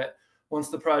explaining that once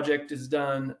the project is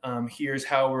done, here's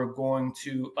how we're going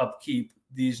to upkeep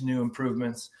these new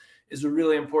improvements is a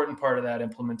really important part of that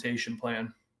implementation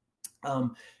plan.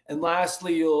 And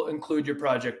lastly, you'll include your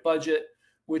project budget,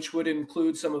 which would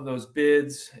include some of those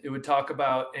bids. It would talk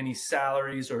about any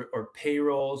salaries or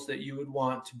payrolls that you would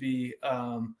want to be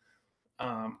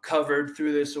covered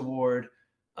through this award.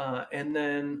 And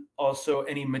then also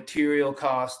any material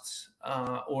costs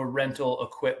or rental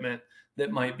equipment that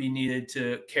might be needed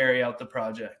to carry out the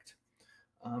project.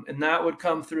 And that would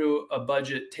come through a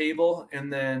budget table.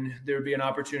 And then there would be an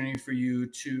opportunity for you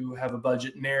to have a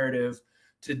budget narrative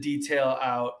to detail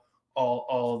out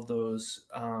all of those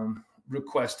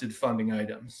requested funding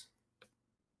items.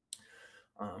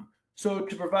 So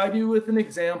to provide you with an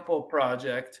example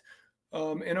project,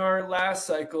 in our last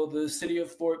cycle, the city of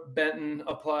Fort Benton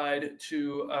applied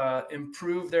to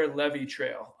improve their levee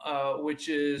trail, which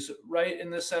is right in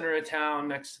the center of town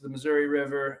next to the Missouri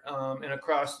River, and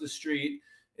across the street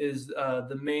is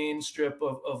the main strip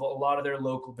of a lot of their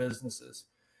local businesses.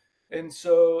 And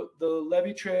so the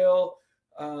levee trail,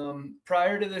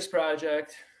 prior to this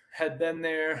project, had been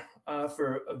there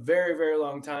for a very, very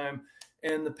long time,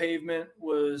 and the pavement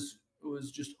was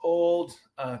just old,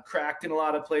 cracked in a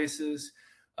lot of places.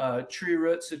 Tree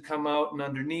roots had come out and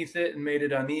underneath it and made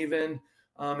it uneven,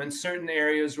 and certain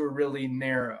areas were really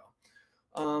narrow.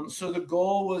 So the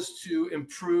goal was to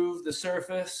improve the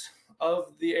surface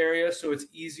of the area so it's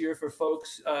easier for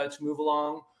folks to move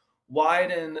along,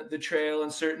 widen the trail in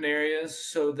certain areas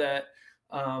so that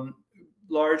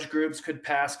large groups could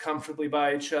pass comfortably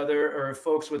by each other, or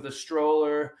folks with a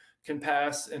stroller can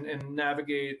pass and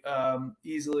navigate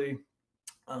easily.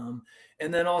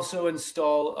 And then also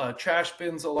install trash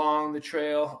bins along the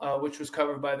trail, which was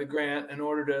covered by the grant in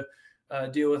order to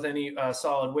deal with any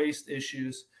solid waste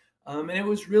issues. And it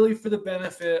was really for the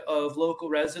benefit of local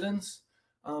residents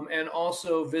and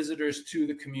also visitors to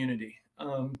the community.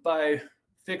 By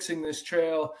fixing this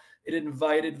trail, it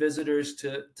invited visitors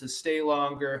to stay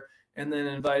longer, and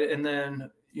then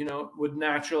would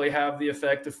naturally have the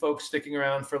effect of folks sticking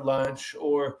around for lunch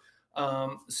or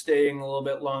staying a little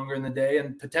bit longer in the day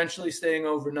and potentially staying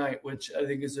overnight, which I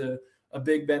think is a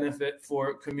big benefit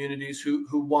for communities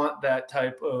who want that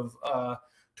type of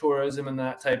tourism and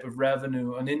that type of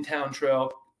revenue. An in-town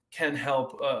trail can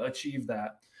help achieve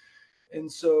that. And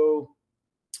so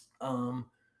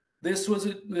This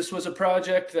was a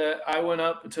project that I went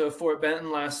up to Fort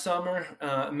Benton last summer,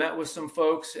 met with some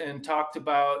folks and talked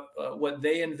about what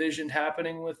they envisioned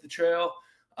happening with the trail.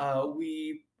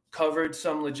 We covered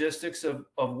some logistics of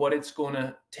what it's going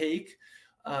to take.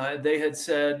 They had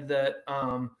said that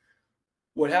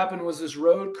what happened was this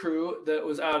road crew that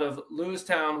was out of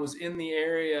Lewistown was in the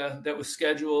area that was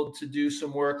scheduled to do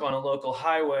some work on a local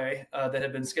highway that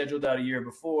had been scheduled out a year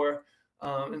before.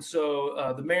 And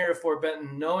so the mayor of Fort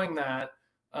Benton, knowing that,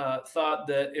 thought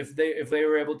that if they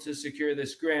were able to secure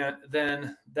this grant,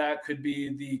 then that could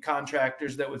be the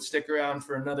contractors that would stick around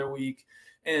for another week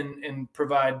and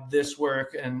provide this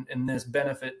work and this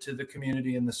benefit to the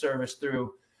community and the service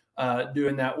through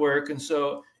doing that work. And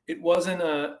so it wasn't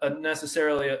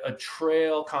necessarily a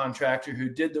trail contractor who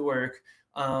did the work,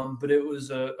 but it was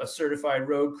a certified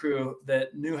road crew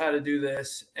that knew how to do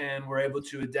this and were able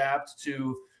to adapt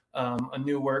to a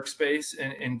new workspace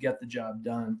and get the job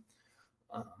done.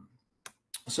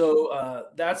 So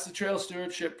that's the Trail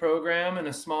Stewardship Program and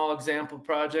a small example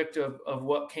project of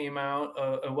what came out,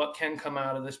 of what can come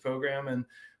out of this program. And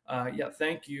yeah,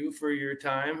 thank you for your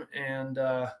time. And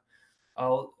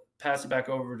I'll pass it back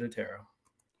over to Tara.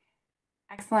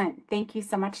 Excellent. Thank you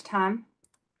so much, Tom.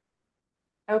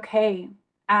 Okay.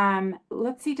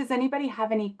 Let's see, does anybody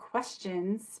have any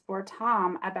questions for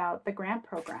Tom about the grant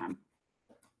program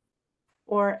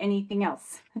or anything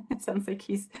else? It sounds like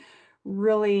he's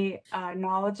really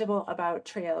knowledgeable about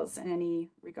trails in any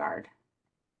regard.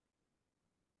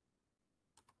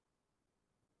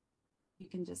 You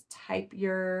can just type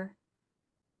your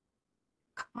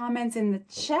comments in the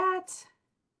chat.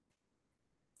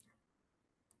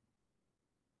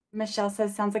 Michelle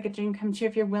says, sounds like a dream come true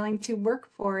if you're willing to work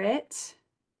for it.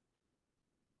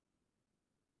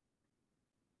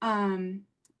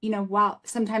 You know, while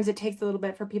sometimes it takes a little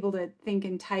bit for people to think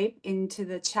and type into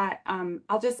the chat,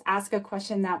 I'll just ask a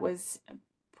question that was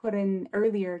put in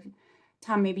earlier.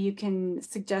 Tom, maybe you can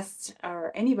suggest,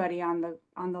 or anybody on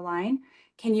the line,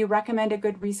 can you recommend a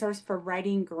good resource for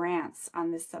writing grants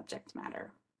on this subject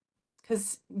matter?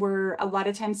 Because we're a lot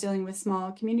of times dealing with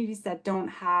small communities that don't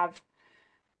have,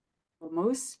 well,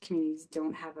 most communities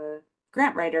don't have a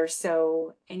grant writer.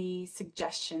 So any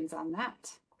suggestions on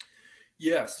that?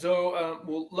 Yeah, so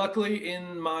well, luckily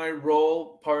in my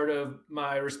role, part of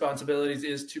my responsibilities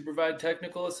is to provide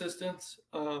technical assistance.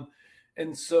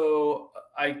 And so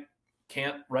I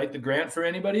can't write the grant for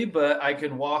anybody, but I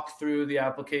can walk through the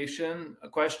application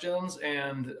questions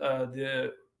and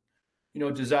the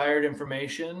desired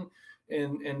information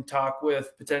and talk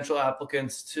with potential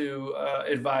applicants to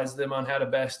advise them on how to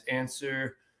best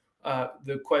answer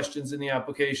the questions in the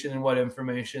application and what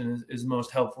information is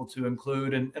most helpful to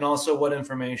include, and also what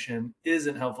information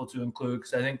isn't helpful to include,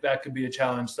 because I think that could be a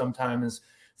challenge sometimes, is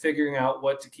figuring out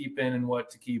what to keep in and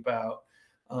what to keep out.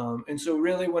 And so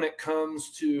really when it comes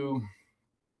to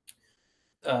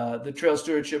the Trail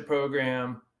Stewardship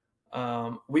Program,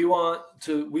 we want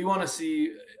to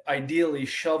see ideally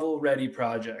shovel-ready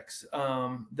projects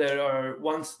that are,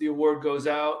 once the award goes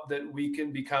out, that we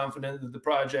can be confident that the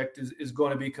project is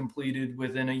going to be completed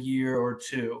within a year or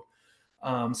two.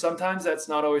 Sometimes that's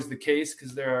not always the case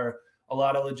because there are a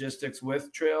lot of logistics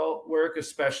with trail work,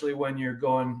 especially when you're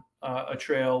going a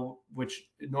trail, which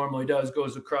it normally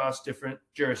goes across different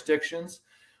jurisdictions.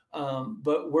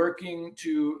 But working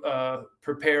to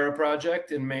prepare a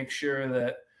project and make sure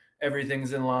that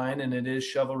everything's in line and it is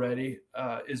shovel ready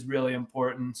is really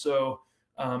important. So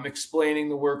explaining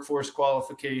the workforce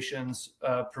qualifications,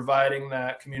 providing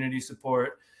that community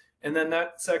support. And then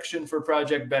that section for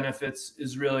project benefits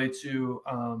is really to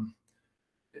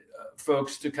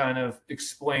folks to kind of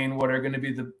explain what are going to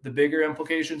be the bigger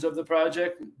implications of the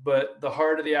project. But the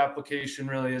heart of the application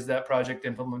really is that project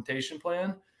implementation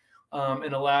plan.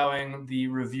 And allowing the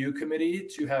review committee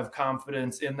to have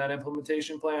confidence in that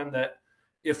implementation plan that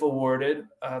if awarded,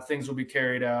 things will be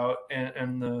carried out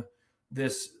and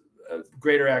this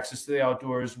greater access to the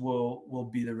outdoors will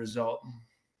be the result.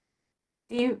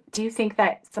 Do you think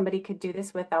that somebody could do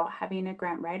this without having a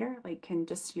grant writer? Like, can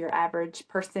just your average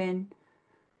person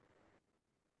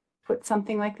put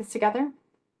something like this together?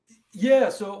 Yeah,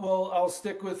 so well, I'll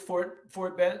stick with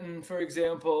Fort Benton, for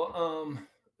example.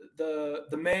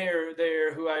 The mayor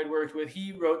there who I had worked with,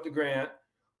 he wrote the grant.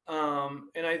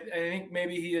 And I think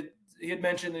maybe he had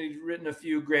mentioned that he'd written a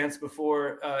few grants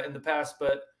before in the past,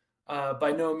 but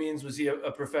by no means was he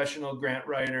a professional grant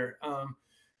writer.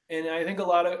 And I think a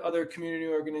lot of other community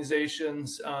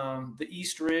organizations, the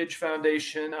East Ridge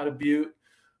Foundation out of Butte,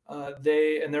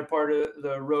 they're part of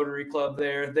the Rotary Club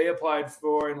there. They applied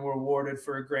for and were awarded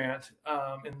for a grant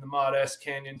in the Modest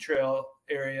Canyon Trail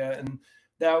area, and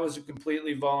that was a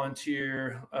completely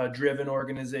volunteer driven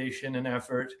organization and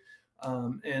effort.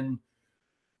 And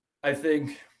I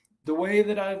think the way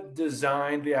that I've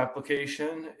designed the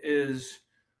application is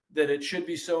that it should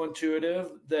be so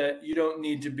intuitive that you don't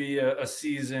need to be a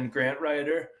seasoned grant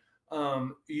writer.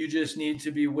 You just need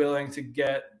to be willing to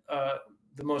get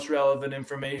the most relevant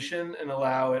information and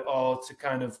allow it all to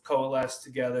kind of coalesce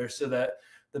together so that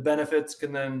the benefits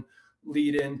can then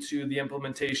lead into the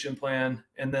implementation plan,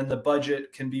 and then the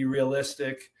budget can be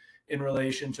realistic in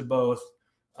relation to both.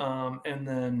 And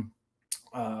then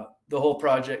the whole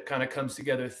project kind of comes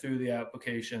together through the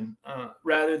application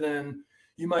rather than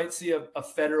you might see a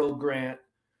federal grant.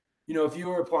 You know, if you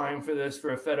were applying for this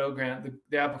for a federal grant,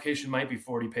 the application might be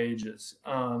 40 pages,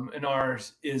 and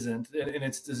ours isn't, and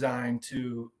it's designed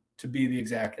to be the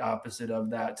exact opposite of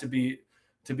that, to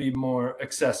be more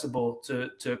accessible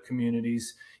to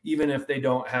communities, even if they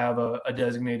don't have a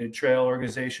designated trail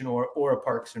organization or a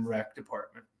Parks and Rec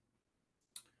department.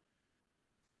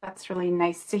 That's really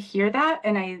nice to hear that.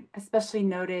 And I especially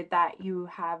noted that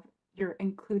you're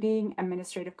including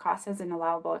administrative costs as an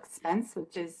allowable expense,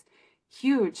 which is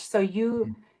huge. So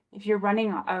if you're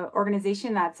running an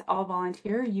organization that's all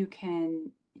volunteer, you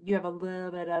have a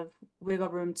little bit of wiggle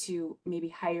room to maybe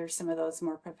hire some of those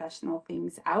more professional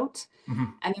things out. Mm-hmm.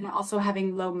 And then also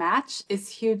having low match is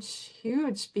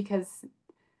huge because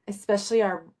especially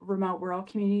our remote rural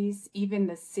communities, even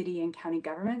the city and county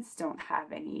governments don't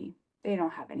have any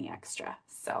extra.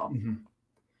 So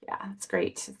yeah, it's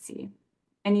great to see.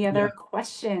 Any other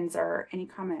questions or any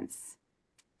comments?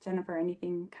 Jennifer,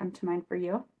 anything come to mind for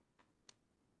you?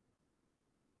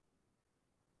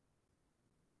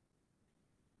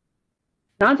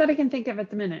 Not that I can think of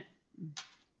at the minute.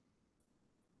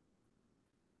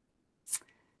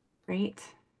 Great.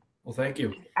 Well, thank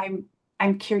you.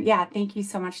 I'm curious. Yeah, thank you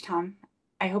so much, Tom.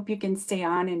 I hope you can stay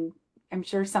on, and I'm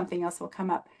sure something else will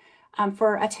come up.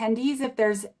 For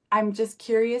attendees, I'm just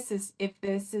curious if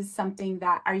this is something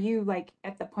that, are you like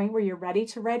at the point where you're ready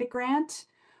to write a grant,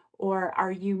 or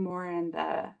are you more in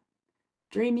the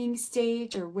dreaming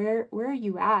stage, or where are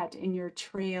you at in your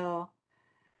trail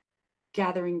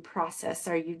gathering process?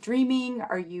 Are you dreaming?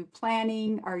 Are you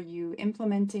planning? Are you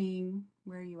implementing?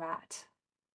 Where are you at?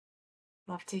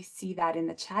 Love to see that in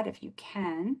the chat if you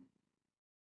can.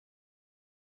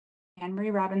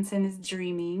 Anne-Marie Robinson is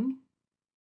dreaming.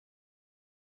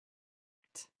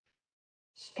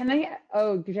 Can they,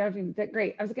 oh, did you have,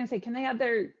 great. I was going to say, can they add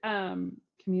their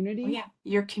community? Oh yeah,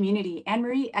 your community.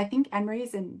 Anne-Marie, I think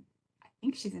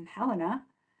she's in Helena,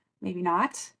 maybe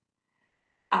not.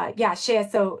 Yeah, Shea,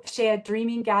 so Shea,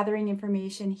 dreaming, gathering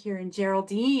information here in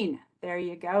Geraldine. There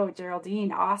you go,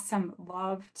 Geraldine. Awesome,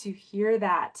 love to hear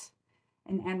that.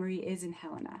 And Anne-Marie is in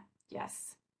Helena,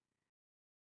 yes.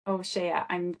 Oh, Shea,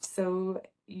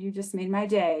 you just made my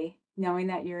day knowing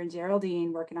that you're in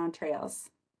Geraldine working on trails.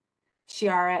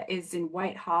 Chiara is in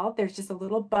Whitehall. There's just a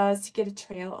little buzz to get a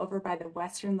trail over by the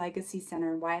Western Legacy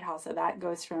Center in Whitehall. So that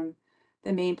goes from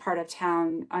the main part of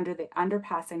town under the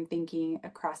underpass, I'm thinking,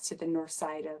 across to the north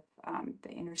side of the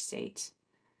interstate.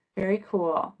 Very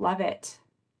cool. Love it.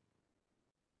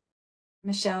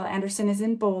 Michelle Anderson is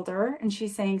in Boulder, and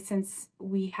she's saying since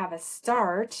we have a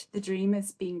start, the dream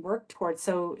is being worked towards.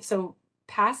 So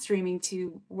past dreaming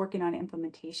to working on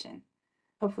implementation.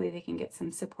 Hopefully they can get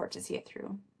some support to see it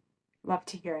through. Love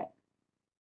to hear it.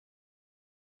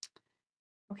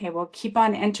 Okay, well, keep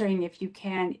on entering if you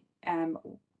can,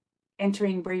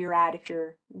 entering where you're at,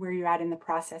 where you're at in the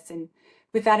process. And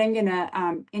with that, I'm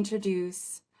gonna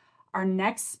introduce our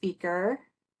next speaker.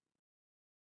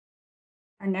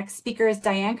 Our next speaker is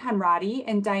Diane Conradi,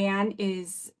 and Diane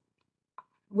is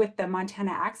with the Montana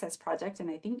Access Project,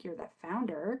 and I think you're the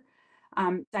founder.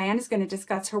 Diane is going to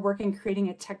discuss her work in creating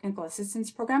a technical assistance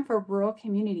program for rural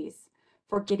communities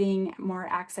for getting more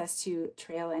access to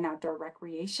trail and outdoor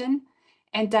recreation.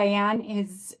 And Diane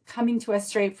is coming to us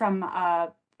straight from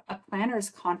a planners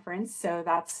conference, so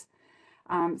that's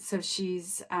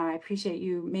I appreciate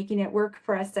you making it work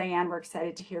for us, Diane. We're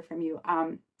excited to hear from you.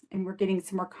 And we're getting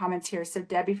some more comments here. So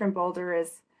Debbie from Boulder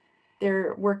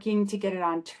they're working to get it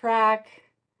on track.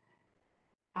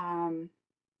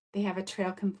 They have a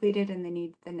trail completed and they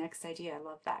need the next idea. I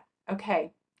love that.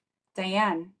 Okay,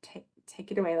 Diane,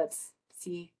 take it away. Let's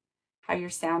see how your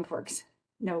sound works.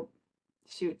 Nope,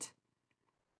 shoot.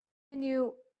 Can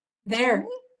you There? hear me?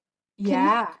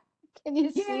 Yeah. Can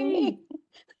you see me?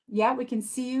 Yeah, we can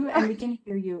see you and we can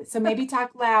hear you. So maybe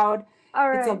talk loud. All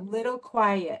right. It's a little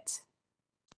quiet.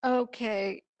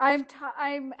 Okay. I'm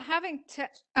having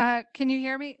can you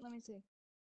hear me? Let me see.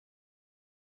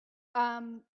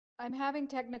 I'm having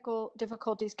technical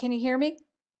difficulties. Can you hear me?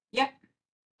 Yep.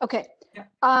 Okay. Yeah.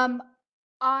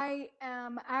 I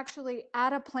am actually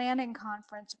at a planning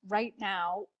conference right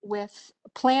now with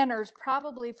planners,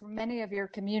 probably from many of your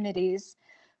communities,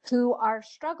 who are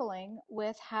struggling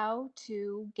with how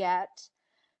to get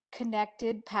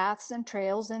connected paths and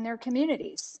trails in their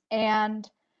communities. And,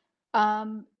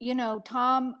 you know,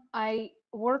 Tom, I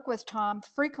work with Tom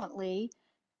frequently,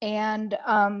 and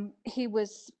he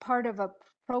was part of a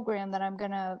program that I'm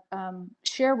going to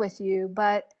share with you.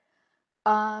 But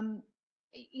um,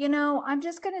 you know, I'm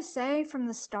just going to say from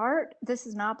the start, this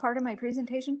is not part of my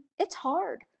presentation. It's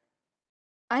hard.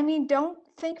 I mean, don't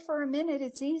think for a minute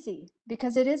it's easy,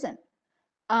 because it isn't.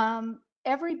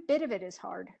 Every bit of it is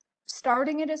hard.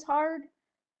 Starting it is hard,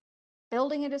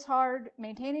 building it is hard,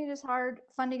 maintaining it is hard,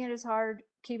 funding it is hard,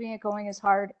 keeping it going is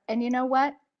hard. And you know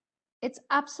what? It's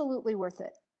absolutely worth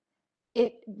it.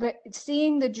 But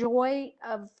seeing the joy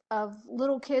of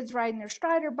little kids riding their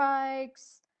strider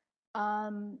bikes,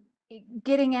 um,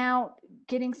 getting out,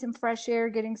 getting some fresh air,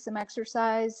 getting some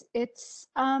exercise, it's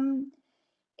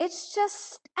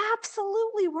just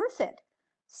absolutely worth it.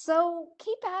 So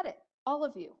keep at it, all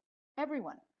of you,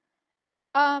 everyone.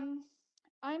 Um,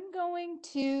 I'm going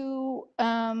to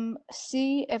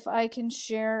see if I can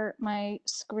share my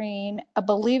screen.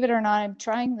 Believe it or not, I'm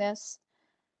trying this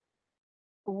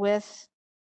with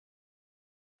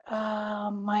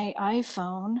my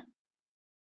iPhone.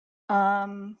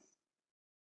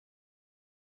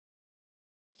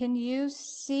 Can you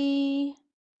see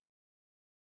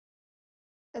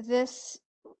this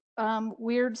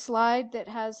weird slide that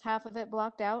has half of it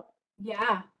blocked out?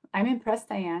 Yeah, I'm impressed,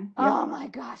 Diane. Yep. Oh my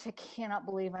gosh, I cannot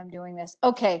believe I'm doing this.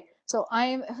 Okay, so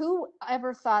who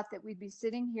ever thought that we'd be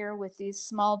sitting here with these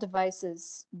small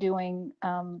devices doing,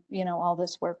 you know, all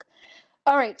this work?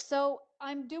 All right, so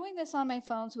I'm doing this on my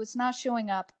phone, so it's not showing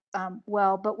up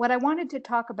well, but what I wanted to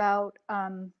talk about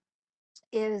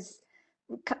is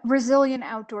resilient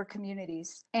outdoor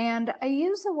communities. And I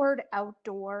use the word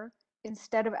outdoor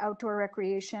instead of outdoor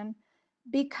recreation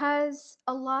because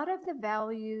a lot of the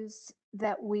values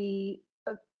that we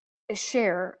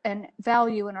share and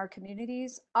value in our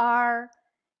communities they're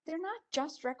not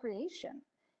just recreation.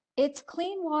 It's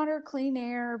clean water, clean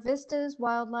air, vistas,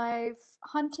 wildlife,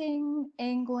 hunting,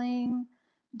 angling,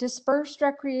 dispersed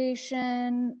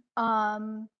recreation.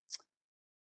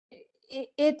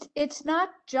 It's not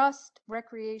just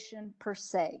recreation per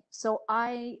se. So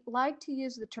I like to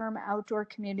use the term outdoor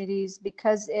communities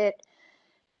because it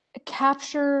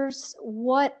captures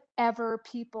whatever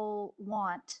people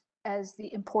want as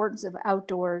the importance of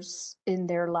outdoors in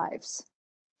their lives.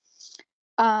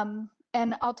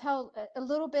 And I'll tell a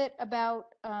little bit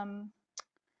about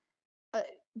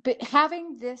but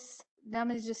having this, let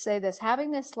me just say this,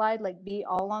 having this slide like be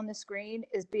all on the screen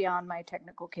is beyond my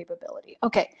technical capability.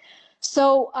 Okay,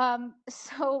 so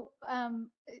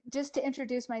just to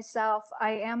introduce myself,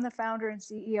 I am the founder and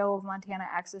CEO of Montana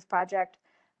Access Project.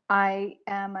 I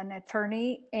am an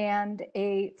attorney and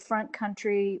a front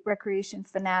country recreation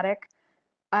fanatic.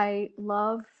 I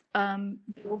love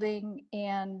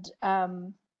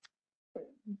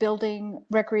building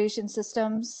recreation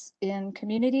systems in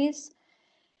communities,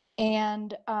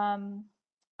 and I'm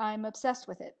obsessed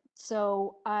with it.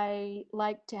 So I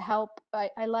like to help.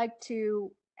 I like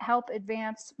to help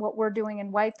advance what we're doing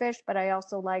in Whitefish, but I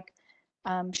also like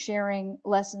sharing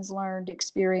lessons learned,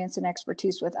 experience, and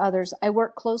expertise with others. I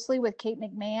work closely with Kate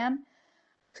McMahon,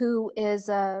 who is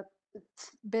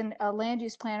been a land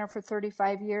use planner for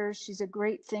 35 years. She's a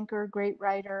great thinker, great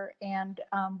writer, and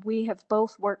we have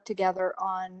both worked together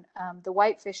on the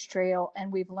Whitefish Trail,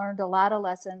 and we've learned a lot of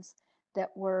lessons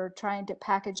that we're trying to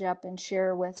package up and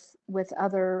share with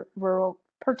other rural,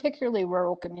 particularly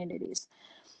rural communities.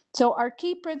 So our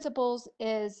key principles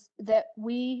is that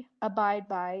we abide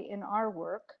by in our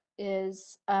work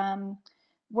is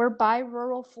we're by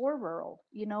rural for rural.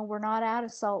 You know, we're not out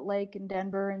of Salt Lake and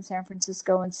Denver and San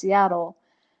Francisco and Seattle.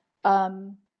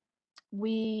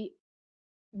 We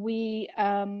believe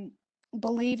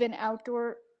in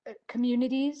outdoor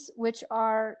communities, which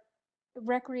are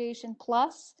recreation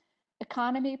plus,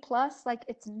 economy plus. Like,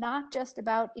 it's not just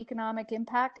about economic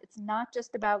impact. It's not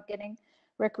just about getting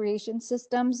recreation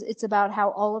systems. It's about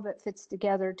how all of it fits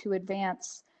together to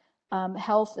advance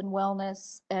health and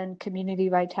wellness and community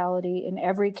vitality in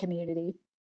every community.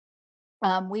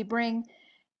 We bring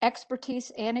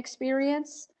expertise and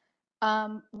experience.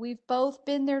 We've both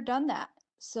been there, done that.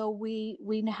 So we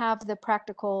have the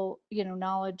practical, you know,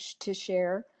 knowledge to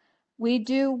share. We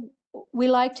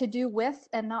like to do with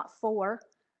and not for.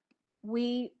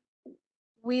 We're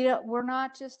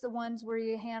not just the ones where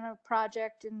you hand a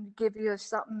project and give you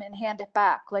something and hand it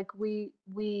back. Like we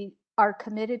are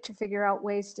committed to figure out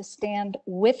ways to stand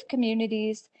with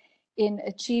communities in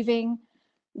achieving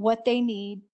what they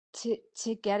need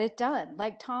to get it done.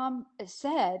 Like Tom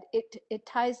said, it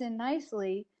ties in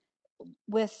nicely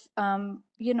with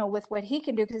with what he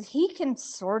can do, because he can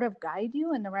sort of guide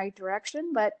you in the right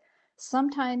direction, but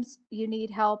sometimes you need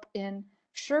help in,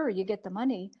 sure, you get the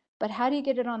money, but how do you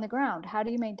get it on the ground? How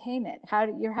do you maintain it?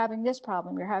 You're having this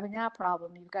problem, you're having that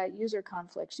problem, you've got user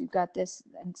conflicts, you've got this,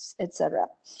 etc.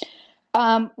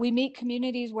 We meet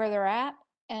communities where they're at,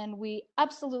 and we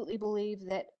absolutely believe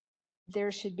that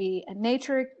there should be a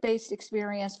nature-based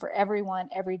experience for everyone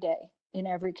every day in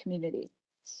every community.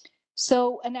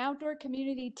 So an outdoor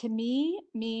community to me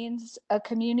means a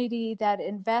community that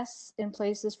invests in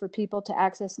places for people to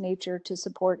access nature to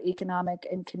support economic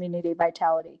and community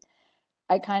vitality.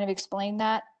 I kind of explained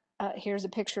that. Here's a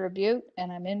picture of Butte,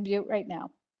 and I'm in Butte right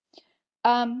now.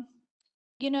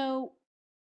 You know,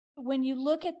 when you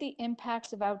look at the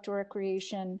impacts of outdoor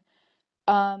recreation,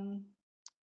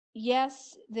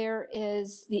 yes, there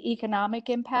is the economic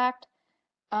impact.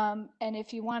 And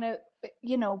if you want to,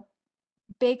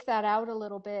 bake that out a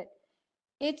little bit,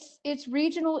 it's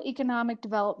regional economic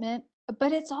development,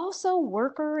 but it's also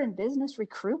worker and business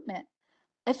recruitment.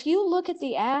 If you look at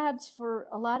the ads for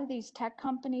a lot of these tech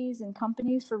companies and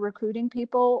companies for recruiting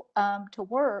people to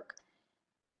work,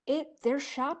 they're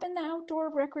shopping the outdoor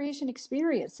recreation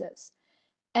experiences.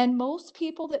 And most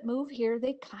people that move here,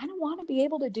 they kind of want to be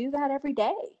able to do that every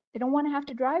day. They don't want to have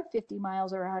to drive 50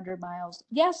 miles or 100 miles.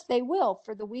 Yes, they will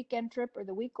for the weekend trip or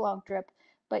the week-long trip,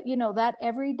 but that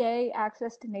everyday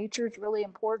access to nature is really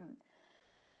important.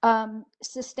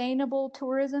 Sustainable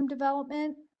tourism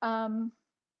development. I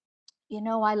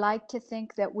like to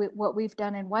think that what we've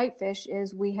done in Whitefish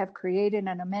is we have created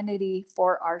an amenity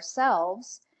for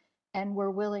ourselves, and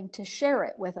we're willing to share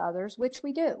it with others, which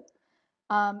we do.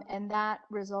 And that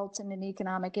results in an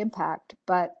economic impact.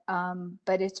 But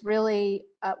it's really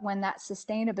when that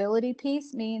sustainability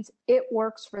piece means it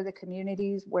works for the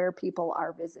communities where people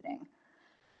are visiting.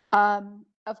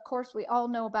 Of course, we all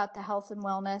know about the health and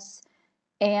wellness.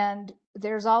 And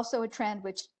there's also a trend,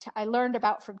 which I learned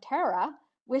about from Tara,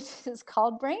 which is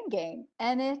called brain gain.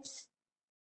 And it's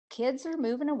kids are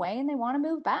moving away and they want to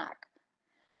move back.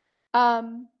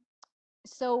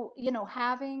 So,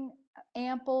 having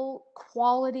ample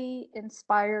quality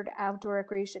inspired outdoor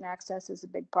recreation access is a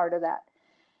big part of that.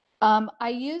 I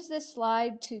use this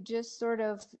slide to just sort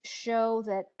of show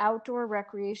that outdoor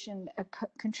recreation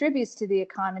contributes to the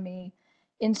economy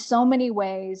in so many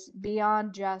ways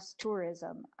beyond just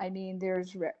tourism. I mean,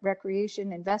 there's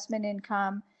recreation investment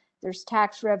income, there's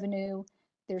tax revenue,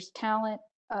 there's talent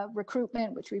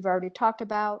recruitment, which we've already talked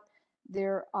about.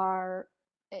 There are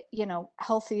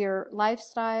healthier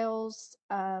lifestyles.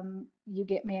 You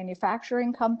get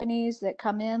manufacturing companies that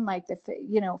come in, like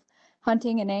the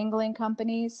hunting and angling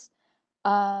companies,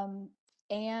 and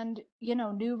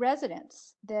new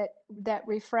residents that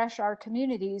refresh our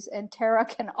communities. And Tara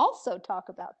can also talk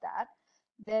about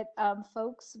that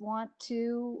folks want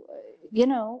to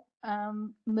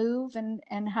move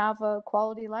and have a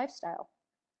quality lifestyle.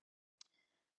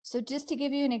 So just to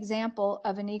give you an example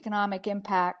of an economic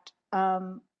impact,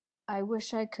 I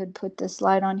wish I could put this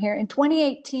slide on here. In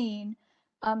 2018,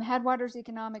 Headwaters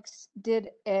Economics did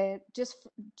just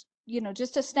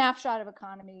a snapshot of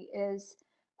economy.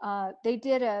 They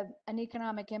did an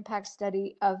economic impact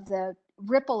study of the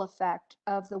ripple effect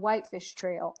of the Whitefish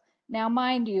Trail. Now,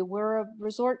 mind you, we're a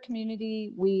resort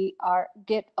community. We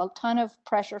get a ton of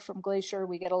pressure from Glacier.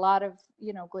 We get a lot of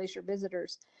Glacier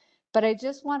visitors. But I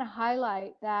just want to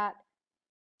highlight that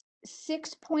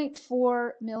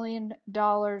 $6.4 million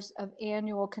of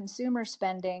annual consumer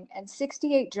spending and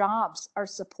 68 jobs are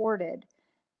supported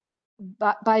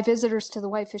by visitors to the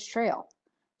Whitefish Trail.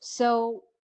 So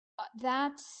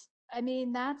that's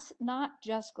not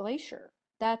just Glacier.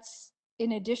 That's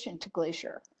in addition to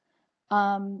Glacier.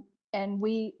 And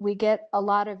we get a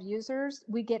lot of users.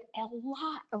 We get a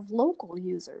lot of local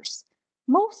users,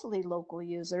 mostly local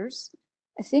users.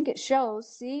 I think it shows,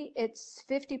 see, it's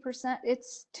 50%,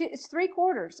 it's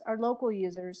 3/4 are local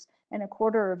users and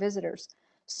 1/4 are visitors.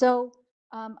 So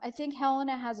I think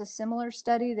Helena has a similar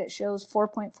study that shows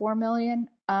 4.4 million,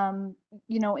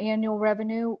 annual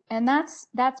revenue. And that's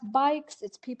bikes,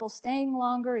 it's people staying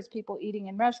longer, it's people eating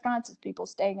in restaurants, it's people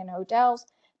staying in hotels,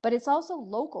 but it's also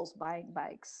locals buying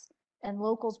bikes and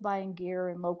locals buying gear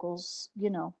and locals,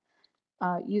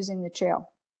 using the trail.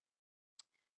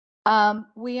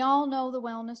 We all know the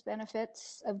wellness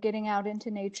benefits of getting out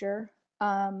into nature.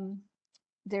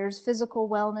 There's physical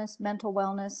wellness, mental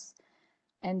wellness.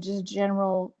 and just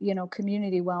general,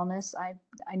 community wellness. I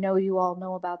know you all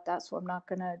know about that, so I'm not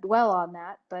going to dwell on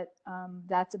that, but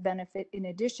that's a benefit in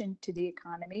addition to the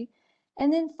economy.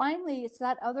 And then finally, it's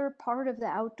that other part of the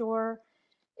outdoor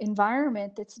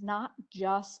environment that's not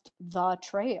just the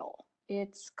trail.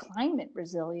 It's climate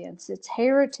resilience, it's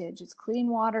heritage, it's clean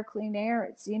water, clean air,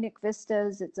 it's scenic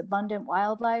vistas, it's abundant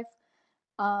wildlife.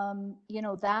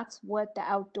 That's what the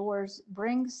outdoors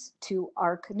brings to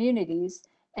our communities.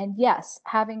 And yes,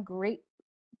 having great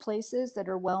places that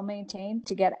are well maintained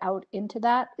to get out into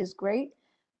that is great.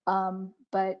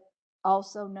 But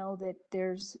also know that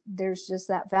there's just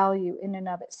that value in and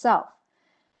of itself.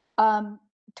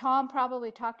 Tom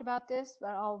probably talked about this,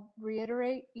 but I'll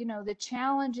reiterate, the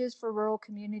challenges for rural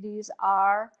communities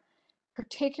are,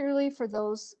 particularly for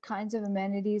those kinds of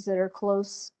amenities that are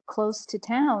close to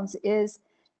towns, is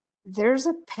there's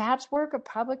a patchwork of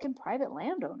public and private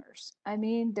landowners. I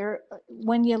mean,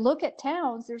 when you look at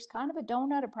towns, there's kind of a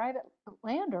donut of private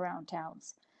land around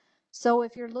towns. So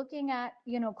if you're looking at,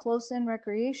 close in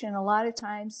recreation, a lot of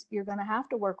times you're going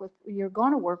to work with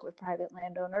private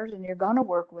landowners, and you're going to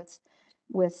work with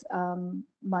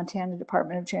Montana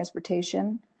Department of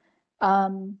Transportation.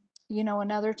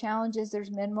 Another challenge is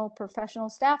there's minimal professional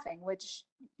staffing, which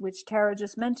Tara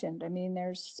just mentioned. I mean,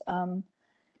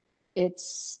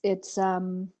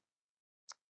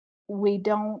 we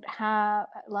don't have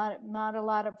not a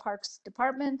lot of parks and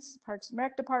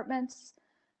rec departments.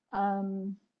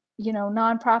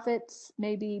 Nonprofits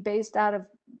may be based out of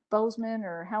Bozeman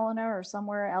or Helena or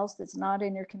somewhere else that's not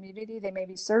in your community. They may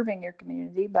be serving your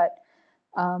community, but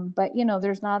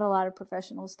there's not a lot of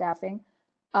professional staffing.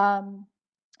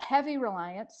 Heavy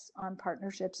reliance on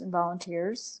partnerships and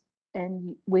volunteers,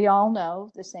 and we all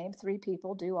know the same 3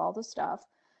 people do all the stuff.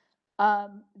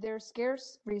 There's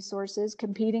scarce resources,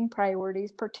 competing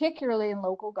priorities, particularly in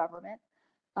local government.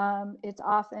 It's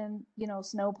often,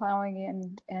 snow plowing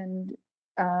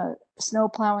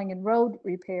and road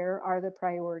repair are the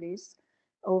priorities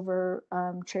over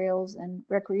trails and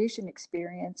recreation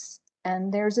experience.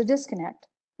 And there's a disconnect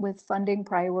with funding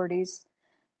priorities,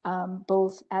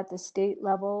 both at the state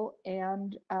level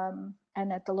and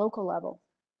at the local level.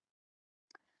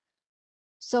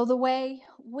 So the way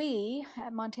we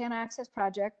at Montana Access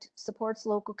Project supports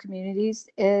local communities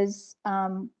is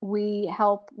we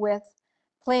help with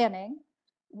planning,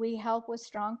 we help with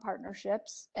strong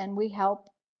partnerships, and we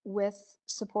help with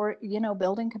support,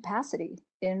 building capacity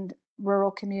in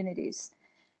rural communities.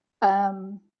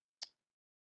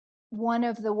 One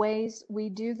of the ways we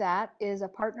do that is a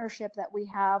partnership that we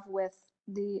have with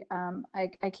the,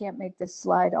 I can't make this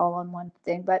slide all on one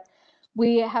thing, but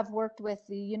we have worked with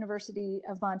the University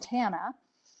of Montana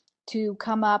to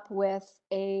come up with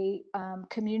a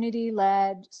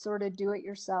community-led sort of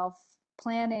do-it-yourself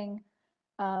planning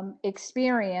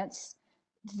experience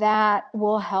that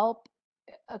will help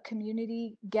a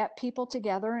community get people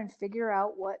together and figure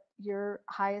out what your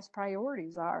highest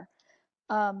priorities are.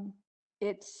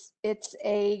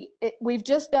 We've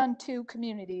just done 2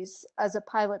 communities as a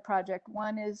pilot project.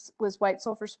 One was White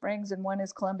Sulphur Springs and one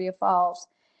is Columbia Falls.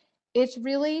 It's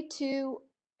really to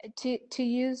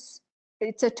use,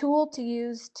 it's a tool to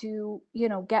use to,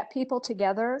 get people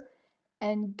together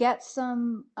and get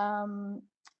some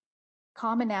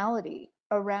commonality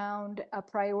around a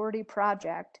priority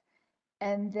project,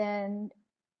 and then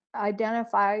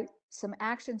identify some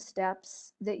action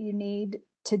steps that you need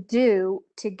to do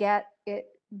to get it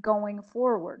going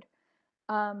forward.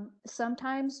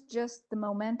 Sometimes just the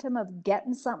momentum of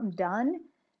getting something done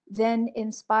then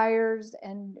inspires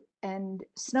and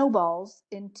snowballs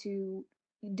into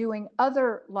doing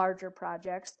other larger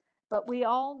projects. But we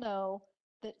all know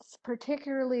that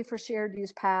particularly for shared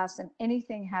use paths and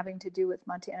anything having to do with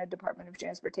Montana Department of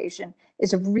Transportation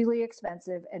is really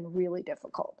expensive and really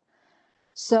difficult.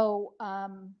 So,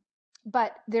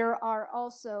 but there are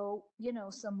also,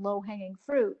 some low-hanging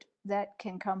fruit that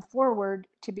can come forward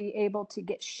to be able to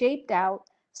get shaped out,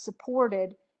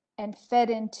 supported, and fed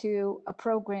into a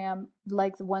program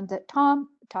like the one that Tom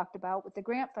talked about with the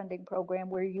grant funding program,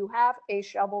 where you have a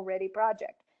shovel-ready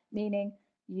project, meaning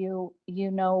you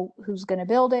know who's going to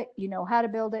build it, you know how to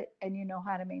build it, and you know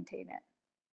how to maintain it.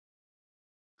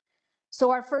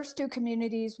 So our first 2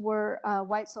 communities were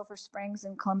White Sulphur Springs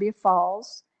and Columbia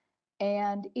Falls.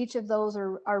 And each of those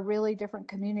are really different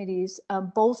communities.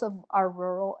 Both of are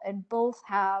rural, and both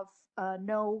have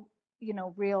no,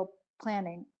 real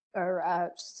planning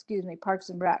or, parks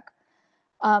and rec.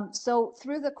 So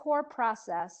through the core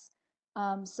process,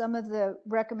 some of the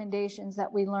recommendations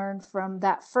that we learned from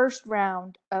that first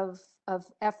round of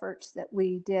efforts that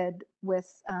we did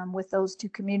with those 2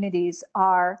 communities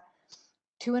are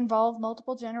to involve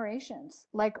multiple generations,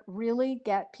 like really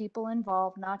get people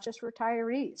involved, not just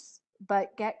retirees,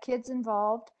 but get kids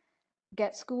involved,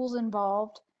 get schools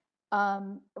involved.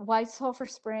 White Sulphur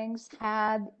Springs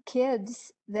had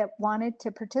kids that wanted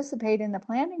to participate in the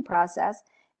planning process.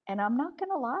 And I'm not going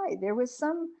to lie, there was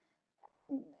some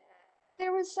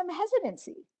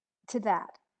hesitancy to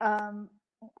that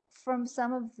from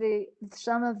some of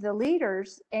the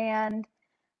leaders, and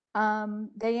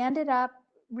they ended up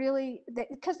really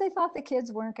because they thought the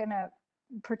kids weren't going to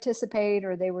participate,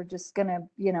 or they were just going to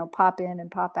pop in and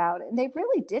pop out, and they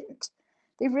really didn't.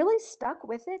 They really stuck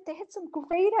with it. They had some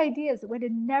great ideas that would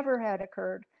have never had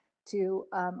occurred to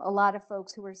a lot of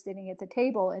folks who were sitting at the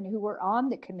table and who were on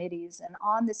the committees and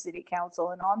on the city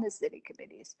council and on the city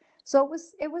committees. So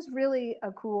it was really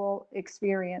a cool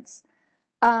experience.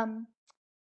 Have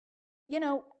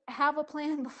a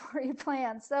plan before you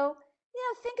plan. So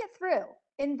think it through.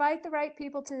 Invite the right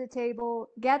people to the table.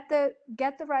 Get the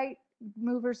right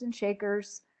movers and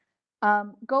shakers.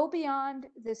 Go beyond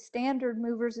the standard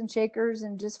movers and shakers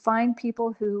and just find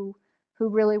people who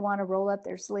really want to roll up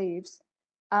their sleeves.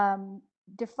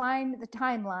 Define the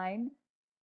timeline.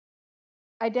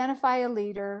 Identify a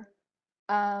leader.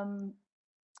 Find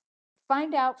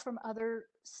out from other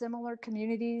similar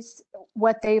communities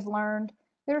what they've learned.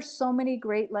 There's so many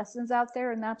great lessons out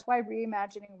there, and that's why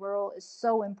reimagining rural is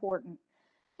so important,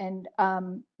 and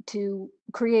to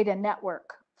create a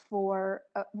network for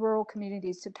rural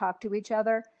communities to talk to each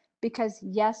other, because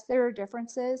yes, there are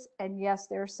differences, and yes,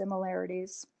 there are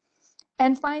similarities.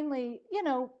 And finally,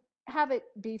 have it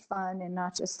be fun and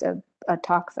not just a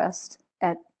talk fest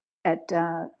at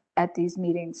these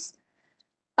meetings.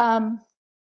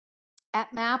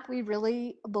 At MAP, we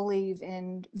really believe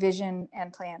in vision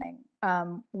and planning.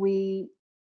 We're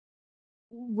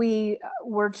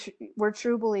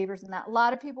true believers in that. A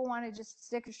lot of people want to just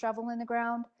stick a shovel in the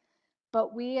ground,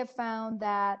 but we have found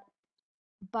that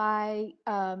by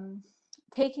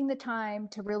taking the time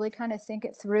to really kind of think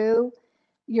it through,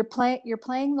 you're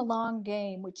playing the long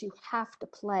game, which you have to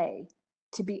play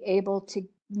to be able to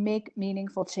make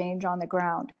meaningful change on the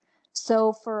ground.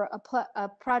 So for a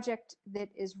project that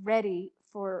is ready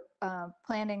for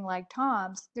planning like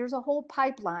Tom's, there's a whole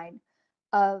pipeline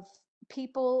of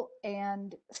people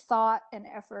and thought and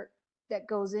effort that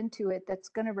goes into it that's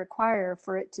going to require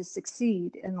for it to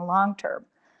succeed in the long term.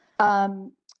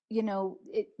 That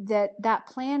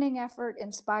planning effort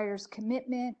inspires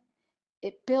commitment.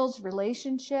 It builds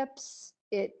relationships.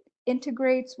 It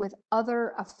integrates with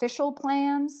other official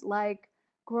plans like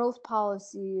growth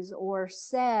policies or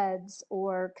SEDS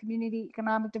or community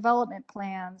economic development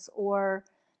plans, or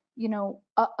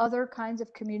other kinds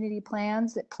of community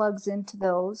plans that plugs into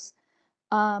those,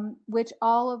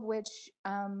 all of which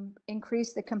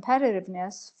increase the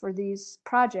competitiveness for these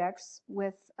projects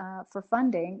for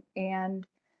funding and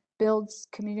builds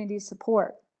community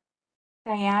support.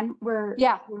 Diane,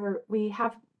 we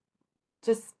have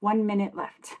just 1 minute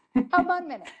left. Oh, 1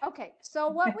 minute. Okay. So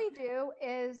what we do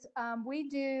is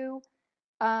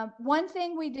one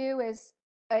thing we do is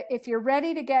if you're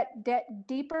ready to get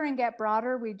deeper and get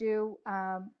broader, we do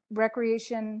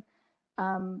recreation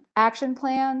action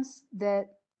plans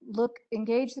that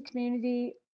engage the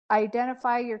community,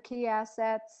 identify your key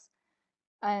assets,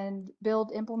 and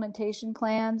build implementation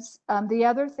plans. The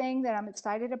other thing that I'm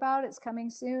excited about, it's coming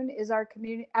soon, is our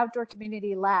outdoor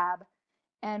community lab.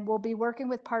 And we'll be working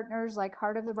with partners like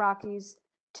Heart of the Rockies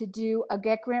to do a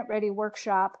Get Grant Ready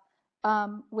workshop,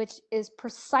 which is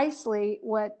precisely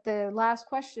what the last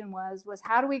question was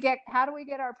how do we get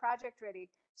our project ready?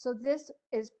 So this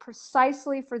is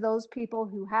precisely for those people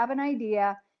who have an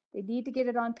idea. They need to get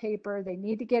it on paper, they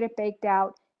need to get it baked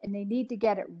out, and they need to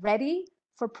get it ready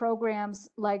for programs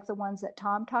like the ones that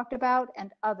Tom talked about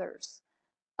and others.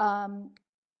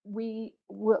 We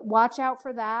watch out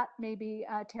for that. Maybe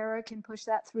Tara can push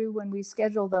that through when we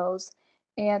schedule those.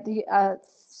 And the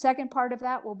second part of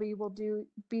that we'll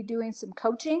be doing some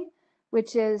coaching,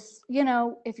 which is,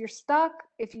 if you're stuck,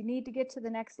 if you need to get to the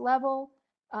next level,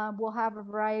 we'll have a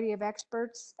variety of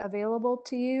experts available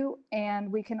to you.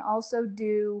 And we can also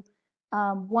do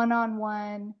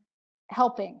one-on-one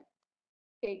helping.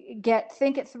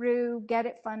 Think it through, get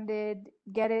it funded,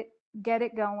 get it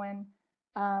going.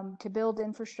 To build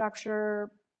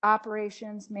infrastructure,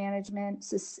 operations, management,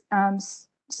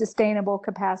 sustainable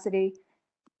capacity.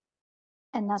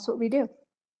 And that's what we do.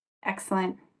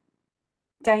 Excellent.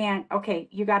 Diane, okay,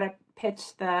 you got to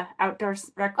pitch the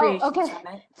Outdoors Recreation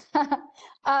Summit.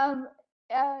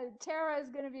 Tara is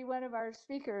going to be one of our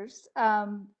speakers.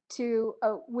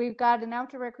 We've got an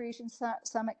Outdoor Recreation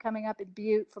Summit coming up in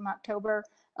Butte from October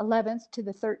 11th to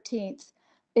the 13th.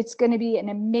 It's going to be an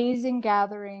amazing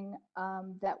gathering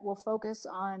that will focus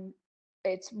on,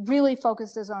 it's really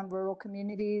focuses on rural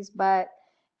communities, but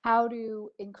how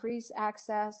to increase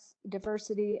access,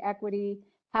 diversity, equity,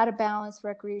 how to balance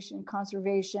recreation and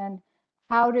conservation,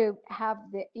 how to have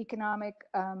the economic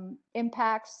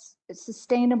impacts,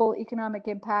 sustainable economic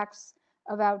impacts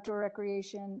of outdoor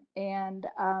recreation. And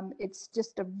it's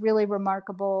just a really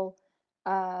remarkable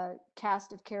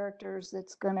cast of characters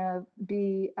that's going to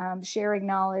be sharing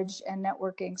knowledge and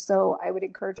networking. So I would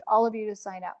encourage all of you to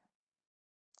sign up.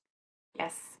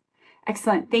 Yes.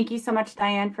 Excellent. Thank you so much,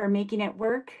 Diane, for making it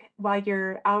work while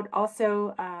you're out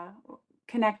also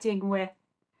connecting with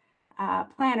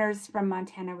planners from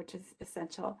Montana, which is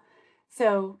essential.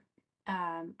 So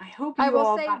I hope you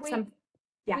all got some.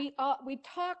 Yeah. We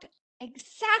talked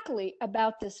exactly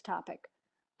about this topic.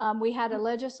 We had a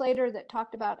legislator that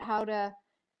talked about how to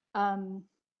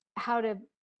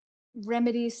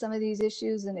remedy some of these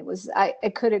issues, and I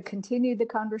could have continued the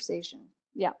conversation.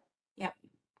 Yeah. Yep.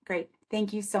 Great.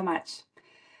 Thank you so much.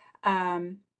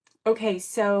 Okay,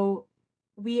 so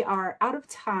we are out of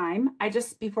time.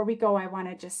 Before we go, I want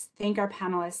to just thank our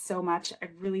panelists so much. I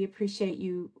really appreciate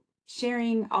you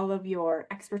sharing all of your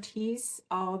expertise,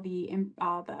 all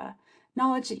the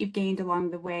knowledge that you've gained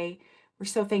along the way. We're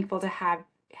so thankful to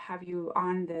have you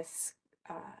on this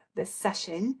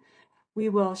session. We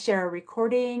will share a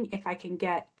recording. If I can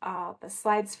get the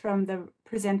slides from the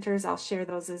presenters, I'll share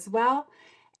those as well.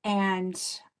 And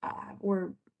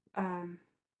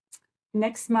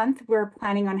next month, we're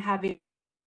planning on having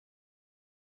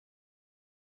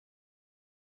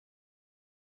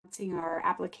our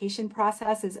application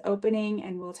process is opening,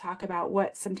 and we'll talk about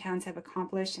what some towns have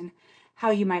accomplished and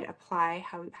how you might apply,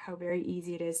 how very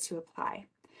easy it is to apply.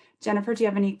 Jennifer, do you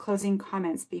have any closing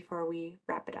comments before we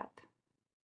wrap it up?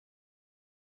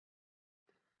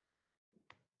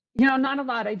 You know, not a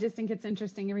lot. I just think it's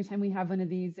interesting every time we have one of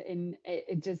these, and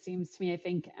it just seems to me, I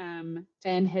think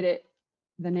Dan hit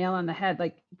the nail on the head.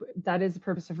 Like, that is the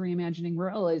purpose of Reimagining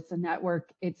Rural. It's a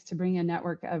network. It's to bring a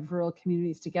network of rural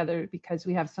communities together, because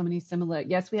we have so many similar,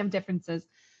 yes, we have differences,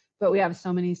 but we have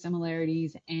so many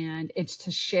similarities, and it's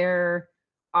to share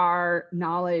our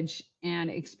knowledge and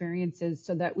experiences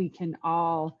so that we can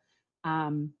all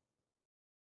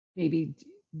maybe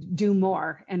do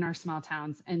more in our small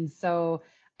towns. And so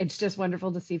it's just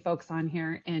wonderful to see folks on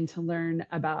here and to learn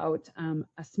about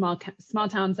small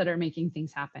towns that are making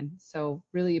things happen. So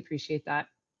really appreciate that.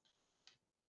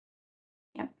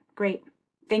 Yep, great.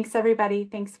 Thanks, everybody.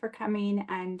 Thanks for coming,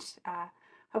 and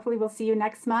hopefully we'll see you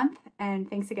next month. And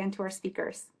thanks again to our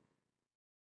speakers.